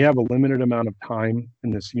 And we have a limited amount of time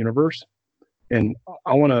in this universe, and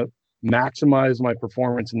I want to maximize my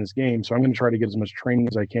performance in this game. So I'm going to try to get as much training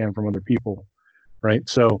as I can from other people, right?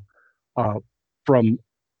 So from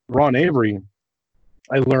Ron Avery,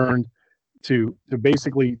 I learned to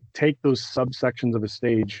basically take those subsections of a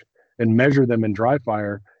stage and measure them in dry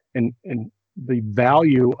fire, and the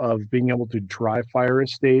value of being able to dry fire a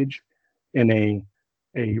stage in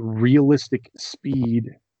a realistic speed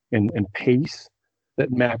and pace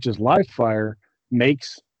that matches live fire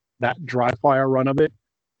makes that dry fire run of it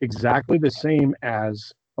exactly the same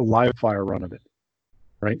as a live fire run of it,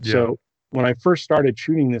 right? Yeah. So when I first started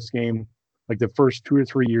shooting this game, like the first 2 or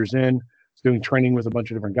 3 years in, I was doing training with a bunch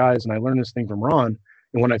of different guys, and I learned this thing from Ron.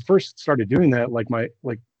 And when I first started doing that, like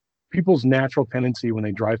people's natural tendency when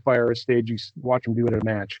they dry fire a stage, you watch them do it at a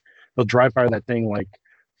match, they'll dry fire that thing like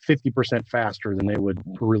 50% faster than they would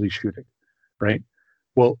really shoot it, right?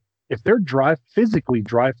 Well, if they're physically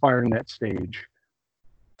dry firing that stage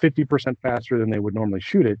 50% faster than they would normally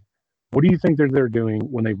shoot it, what do you think they're doing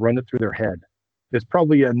when they run it through their head? It's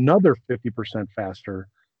probably another 50% faster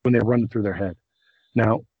when they run it through their head.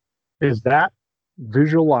 Now, is that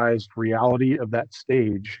visualized reality of that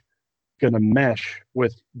stage going to mesh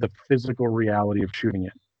with the physical reality of shooting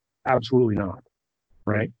it? Absolutely not,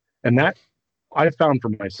 right? And that I found for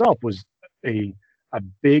myself was a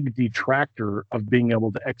big detractor of being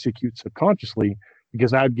able to execute subconsciously,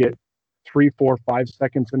 because I'd get 3, 4, 5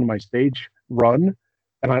 seconds into my stage run,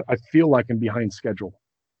 and I feel like I'm behind schedule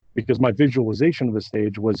because my visualization of the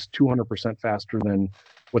stage was 200% faster than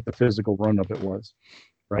what the physical run of it was,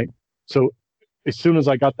 right? So as soon as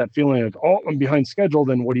I got that feeling of, oh, I'm behind schedule,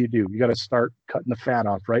 then what do? You got to start cutting the fat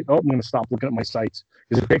off, right? Oh, I'm going to stop looking at my sights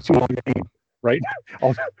because it takes too long to aim, right?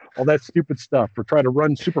 all that stupid stuff, or try to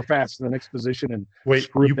run super fast in the next position and wait.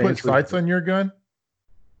 You put sights on your gun?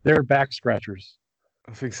 They're back scratchers.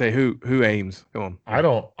 I think say who aims. Go on. I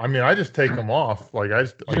don't. I mean, I just take them off. Like I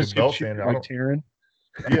just like a belt sander. I don't. Tearing.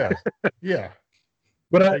 Yeah, yeah.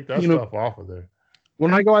 But take that stuff off of there.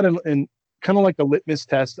 When I go out and kind of like the litmus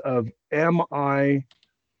test of, am I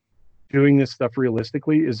doing this stuff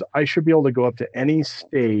realistically? Is I should be able to go up to any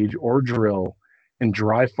stage or drill and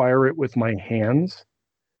dry fire it with my hands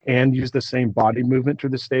and use the same body movement through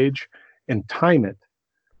the stage and time it.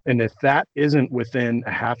 And if that isn't within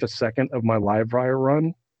a half a second of my live fire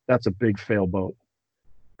run, that's a big fail boat,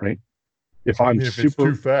 right? If it's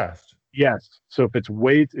too fast. Yes. So if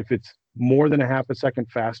it's more than a half a second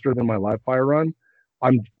faster than my live fire run,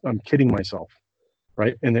 I'm kidding myself,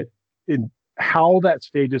 right? And how that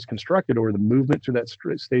stage is constructed, or the movement through that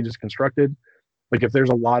stage is constructed, like if there's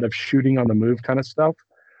a lot of shooting on the move kind of stuff,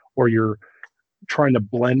 or you're trying to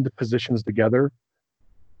blend positions together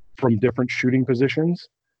from different shooting positions,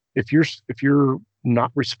 if you're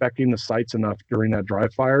not respecting the sights enough during that dry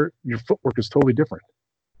fire, your footwork is totally different,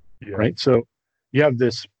 right? So you have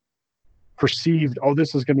this perceived, oh,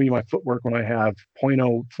 this is going to be my footwork when I have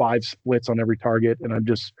 0.05 splits on every target, and I'm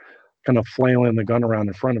just kind of flailing the gun around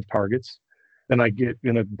in front of targets. Then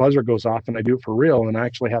a buzzer goes off and I do it for real, and I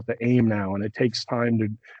actually have to aim now, and it takes time to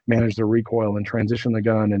manage the recoil and transition the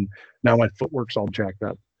gun, and now my footwork's all jacked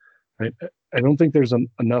up, right? I don't think there's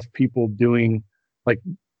enough people doing, like,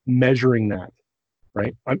 measuring that,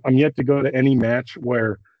 right? I'm yet to go to any match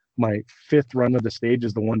where my fifth run of the stage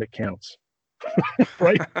is the one that counts,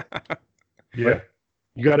 right? Yeah. Right?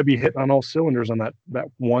 You got to be hitting on all cylinders on that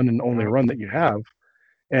one and only run that you have.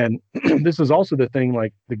 And this is also the thing,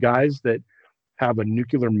 like the guys that have a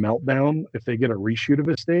nuclear meltdown if they get a reshoot of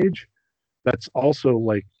a stage, that's also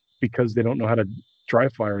like because they don't know how to dry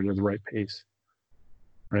fire it at the right pace,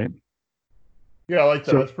 right? Yeah, I like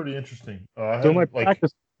that. So, that's pretty interesting.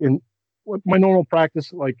 Practice, in my normal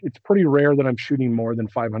practice, like it's pretty rare that I'm shooting more than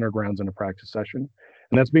 500 rounds in a practice session,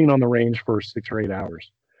 and that's being on the range for 6 or 8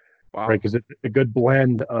 hours. Wow. Right? Because it's a good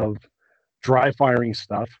blend of dry firing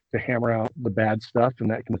stuff to hammer out the bad stuff and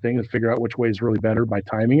that kind of thing, and figure out which way is really better by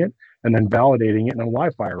timing it, and then validating it in a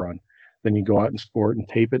live fire run. Then you go out and score it and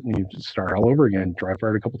tape it, and you just start all over again. Dry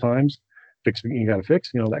fire it a couple times, fix what you got to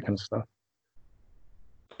fix, that kind of stuff.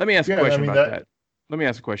 Let me ask a question about that. Let me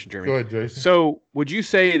ask a question, Jeremy. Go ahead, Jason. So, would you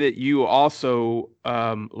say that you also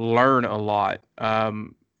learn a lot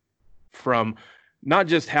from not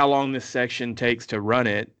just how long this section takes to run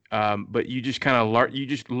it, but you just kind of learn? You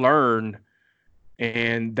just learn,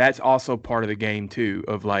 and that's also part of the game too.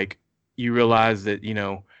 Of like, you realize that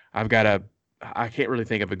I can't really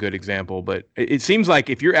think of a good example, but it seems like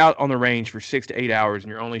if you're out on the range for 6 to 8 hours and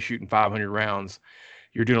you're only shooting 500 rounds,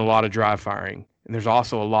 you're doing a lot of dry firing. And there's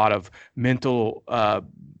also a lot of mental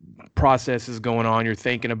processes going on. You're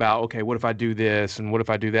thinking about, okay, what if I do this? And what if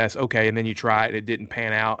I do this? Okay. And then you try it, it didn't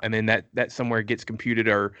pan out. And then that somewhere gets computed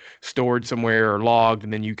or stored somewhere or logged.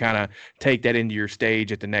 And then you kind of take that into your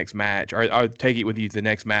stage at the next match, or take it with you to the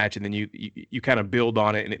next match. And then you kind of build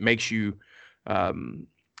on it, and it makes you do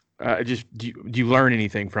you learn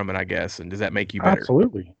anything from it, I guess? And does that make you better?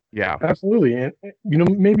 Absolutely. Yeah, absolutely. And,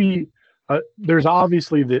 maybe there's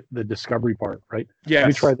obviously the discovery part, right? Yeah.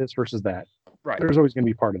 You try this versus that. Right. There's always going to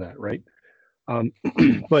be part of that, right?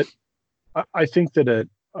 But I think that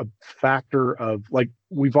a factor of, like,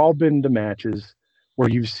 we've all been to matches where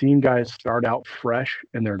you've seen guys start out fresh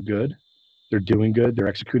and they're good, they're doing good, they're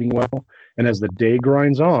executing well, and as the day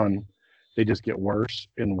grinds on, they just get worse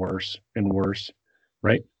and worse and worse,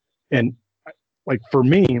 right? And like for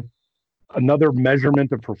me, another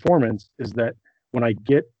measurement of performance is that when I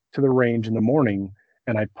get to the range in the morning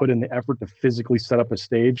and I put in the effort to physically set up a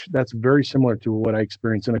stage, that's very similar to what I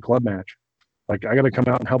experience in a club match. Like, I got to come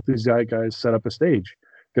out and help these guys set up a stage.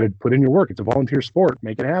 Got to put in your work. It's a volunteer sport.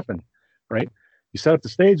 Make it happen, right? You set up the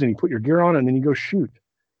stage and you put your gear on, and then you go shoot.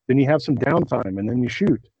 Then you have some downtime, and then you shoot.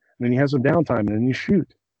 And then you have some downtime, and then you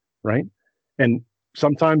shoot, right? And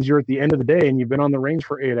sometimes you're at the end of the day and you've been on the range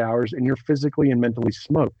for 8 hours and you're physically and mentally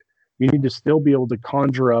smoked. You need to still be able to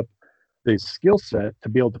conjure up the skill set to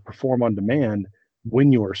be able to perform on demand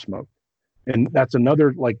when you are smoked. And that's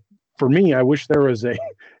another, like, for me, I wish there was a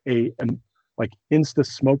like insta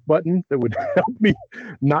smoke button that would help me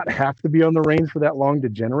not have to be on the range for that long to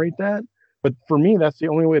generate that. But for me, that's the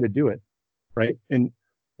only way to do it, right? And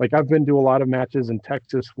like, I've been to a lot of matches in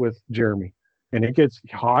Texas with Jeremy, and it gets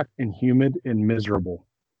hot and humid and miserable,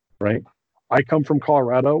 right? I come from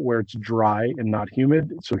Colorado where it's dry and not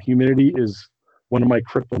humid, so humidity is one of my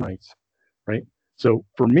kryptonites, right? So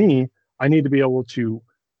for me, I need to be able to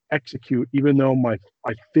execute even though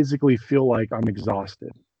I physically feel like I'm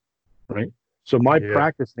exhausted, right? So my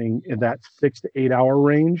practicing in that 6 to 8 hour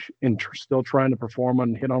range and still trying to perform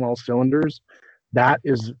and hit on all cylinders, that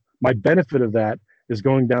is my benefit of that is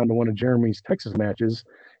going down to one of Jeremy's Texas matches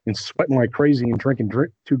and sweating like crazy and drinking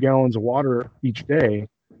 2 gallons of water each day.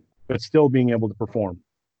 but still being able to perform.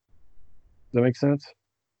 Does that make sense?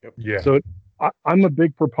 Yeah. So I'm a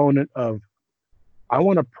big proponent of, I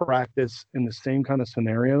want to practice in the same kind of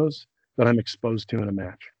scenarios that I'm exposed to in a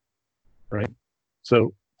match, right?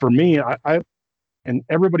 So for me, and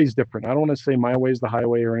everybody's different. I don't want to say my way is the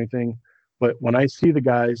highway or anything, but when I see the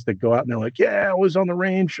guys that go out and they're like, yeah, I was on the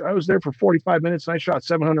range, I was there for 45 minutes and I shot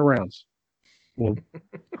 700 rounds. Well,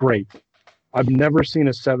 great. I've never seen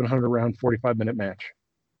a 700 round, 45-minute match,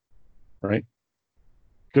 right?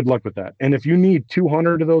 Good luck with that. And if you need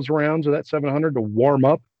 200 of those rounds of that 700 to warm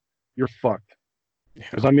up, you're fucked.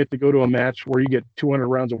 Because I'm yet to go to a match where you get 200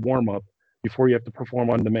 rounds of warm up before you have to perform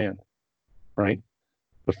on demand, right?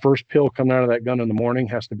 The first pill coming out of that gun in the morning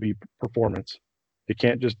has to be performance. It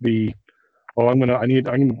can't just be, oh, I need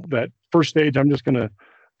that first stage. I'm just gonna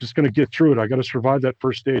get through it. I got to survive that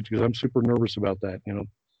first stage because I'm super nervous about that.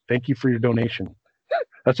 Thank you for your donation.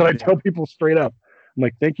 That's what I tell people straight up. I'm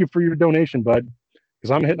like, thank you for your donation, bud,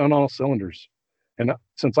 because I'm hitting on all cylinders. And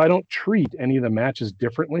since I don't treat any of the matches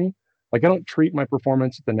differently, like I don't treat my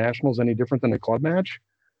performance at the Nationals any different than a club match,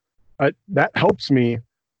 that helps me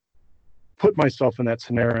put myself in that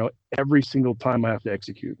scenario every single time I have to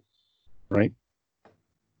execute, right?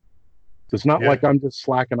 So it's not like I'm just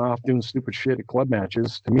slacking off doing stupid shit at club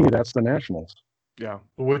matches. To me, that's the Nationals. Yeah.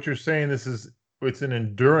 But what you're saying, it's an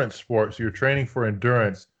endurance sport, so you're training for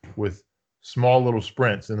endurance with small little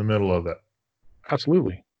sprints in the middle of it.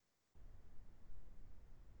 Absolutely.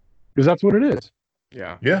 Because that's what it is.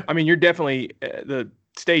 Yeah. Yeah. I mean, you're definitely the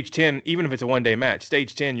stage 10, even if it's a one-day match,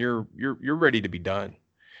 stage 10, you're ready to be done.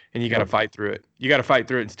 And you got to fight through it. You got to fight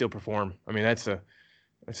through it and still perform. I mean, that's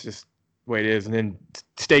just the way it is. And then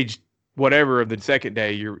stage whatever of the second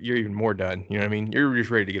day, you're even more done. You know what I mean? You're just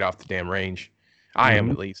ready to get off the damn range. I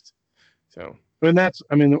am, at least. So. And that's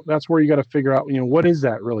where you got to figure out, what is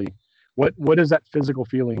that really? What is that physical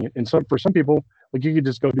feeling? And for some people, like, you could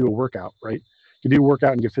just go do a workout, right? You do a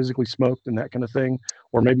workout and get physically smoked and that kind of thing,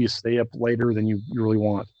 or maybe you stay up later than you really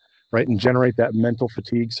want, right? And generate that mental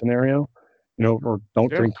fatigue scenario, or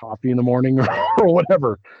don't drink coffee in the morning or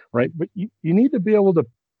whatever, right? But you need to be able to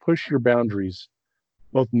push your boundaries,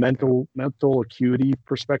 both mental acuity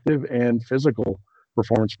perspective and physical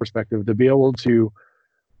performance perspective, to be able to,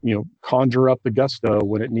 conjure up the gusto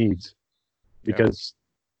when it needs. Because,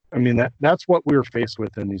 I mean, that's what we were faced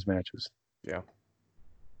with in these matches. Yeah.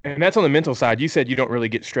 And that's on the mental side. You said you don't really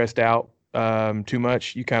get stressed out too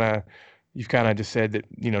much. You've kind of just said that,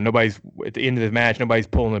 nobody's at the end of the match, nobody's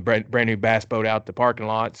pulling a brand new bass boat out the parking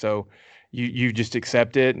lot. So you just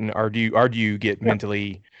accept it, or do you get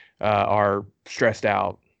mentally are stressed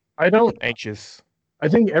out? I don't. Anxious. I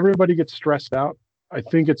think everybody gets stressed out. I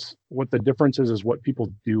think it's what the difference is what people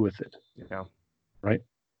do with it. Yeah. Right.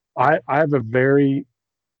 I have a very,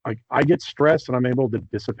 I get stressed and I'm able to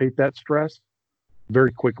dissipate that stress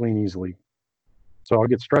very quickly and easily. So I'll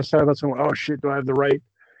get stressed out about something. Oh shit, do I have the right,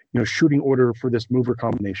 shooting order for this mover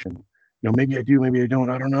combination? Maybe I do, maybe I don't.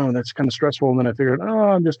 I don't know. And that's kind of stressful. And then I figured,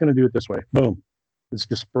 I'm just going to do it this way. Boom. It's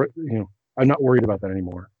just, I'm not worried about that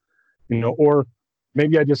anymore. Or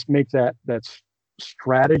maybe I just make that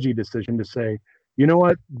strategy decision to say, you know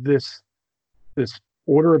what, this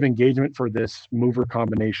order of engagement for this mover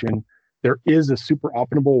combination, there is a super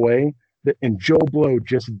optimal way and Joe Blow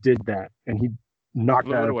just did that, and he knocked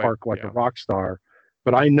that out of the park like a rock star.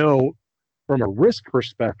 But I know from a risk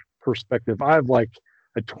perspective, I have like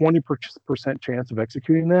a 20% chance of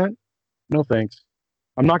executing that. No thanks.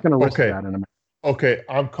 I'm not going to risk that in a minute. Okay,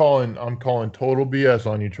 I'm calling total BS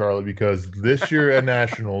on you, Charlie, because this year at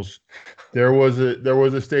Nationals, there was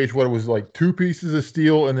a stage where it was like 2 pieces of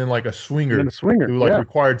steel and then like a swinger. And a swinger. It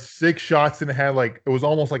required 6 shots and it had it was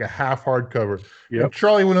almost like a half hardcover. Yep. And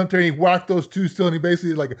Charlie went up there and he whacked those 2 steel and he basically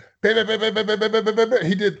he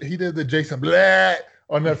did the Jason blah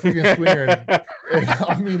on that freaking swinger. And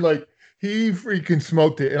I mean, like, he freaking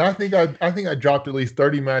smoked it. And I think I dropped at least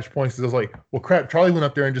 30 match points. I was like, well, crap, Charlie went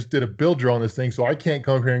up there and just did a bill drill on this thing, so I can't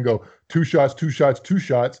come here and go 2 shots, 2 shots, 2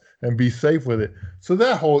 shots and be safe with it. So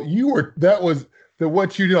what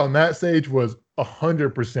you did on that stage was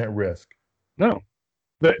 100% risk. No.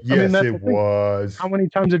 Yes, it was. How many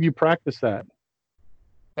times have you practiced that?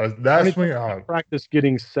 That swinger. Practice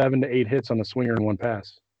getting 7 to 8 hits on a swinger in one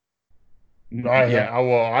pass.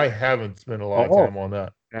 I haven't spent a lot of time on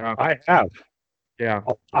that. Yeah, I have. Yeah.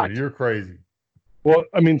 You're crazy. Well,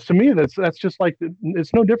 I mean, to me, that's just like,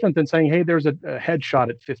 it's no different than saying, hey, there's a headshot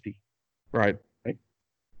at 50. Right.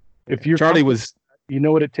 If you're you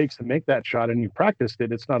know what it takes to make that shot and you practiced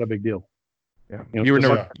it, it's not a big deal. Yeah. You were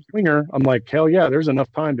a swinger. I'm like, hell yeah, there's enough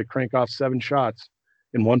time to crank off 7 shots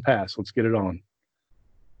in one pass. Let's get it on.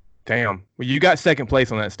 Damn. Well, you got second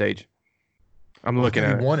place on that stage. I'm looking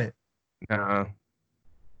at He won it.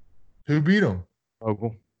 Who beat him?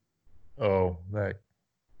 Ogle. Oh, that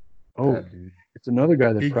dude. It's another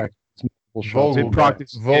guy that practiced multiple shots. Vogel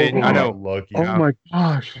practiced. Vogel I know. got lucky. Oh my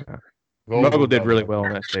gosh. Vogel did really well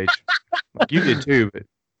on that stage. Like you did too, but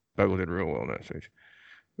Vogel did real well on that stage.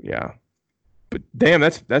 Yeah. But damn,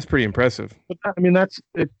 that's pretty impressive. But I mean,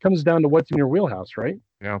 it comes down to what's in your wheelhouse, right?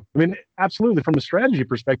 Yeah. I mean, absolutely. From a strategy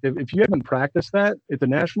perspective, if you haven't practiced that at the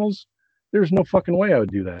Nationals, there's no fucking way I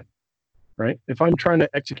would do that, right? If I'm trying to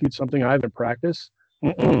execute something I haven't practiced,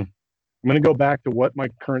 I'm going to go back to what my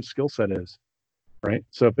current skill set is, right?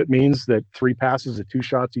 So if it means that 3 passes at 2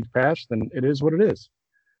 shots each pass, then it is what it is.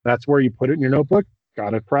 That's where you put it in your notebook.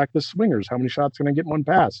 Got to practice swingers. How many shots can I get in one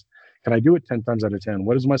pass? Can I do it 10 times out of 10?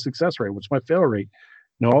 What is my success rate? What's my fail rate?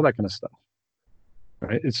 All that kind of stuff.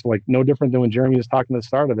 Right? It's like no different than when Jeremy was talking at the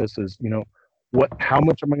start of this is, how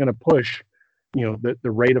much am I going to push, the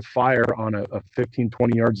rate of fire on a 15,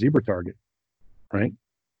 20 yard zebra target, right?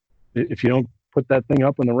 If you don't put that thing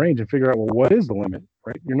up in the range and figure out, well, what is the limit,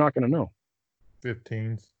 right? You're not going to know.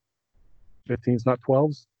 15s, not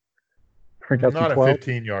 12s. Not at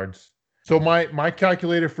 15 yards. So my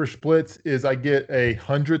calculator for splits is I get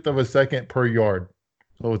 100th of a second per yard.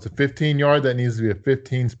 So it's a 15 yard that needs to be a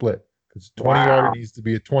 15 split. If it's 20 yard, it needs to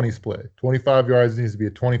be a 20 split. 25 yards needs to be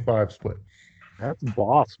a 25 split. That's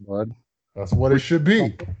boss, bud. That's what it should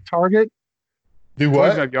be. Target? Do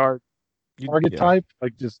what? 25 yard. Target type?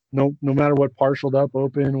 Like just no matter what, partialed up,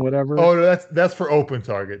 open, whatever. Oh, that's for open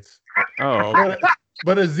targets. Oh, okay.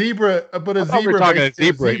 But a zebra, we're talking a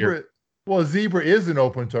zebra here. Well, a zebra is an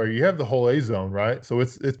open target. You have the whole A zone, right? So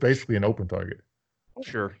it's basically an open target.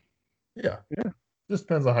 Sure. Yeah. Just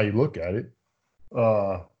depends on how you look at it.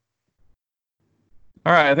 All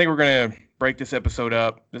right, I think we're going to break this episode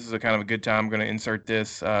up. This is a kind of a good time. I'm going to insert this.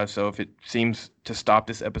 So if it seems to stop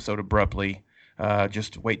this episode abruptly,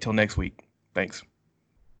 just wait till next week. Thanks.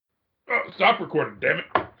 Stop recording, damn it.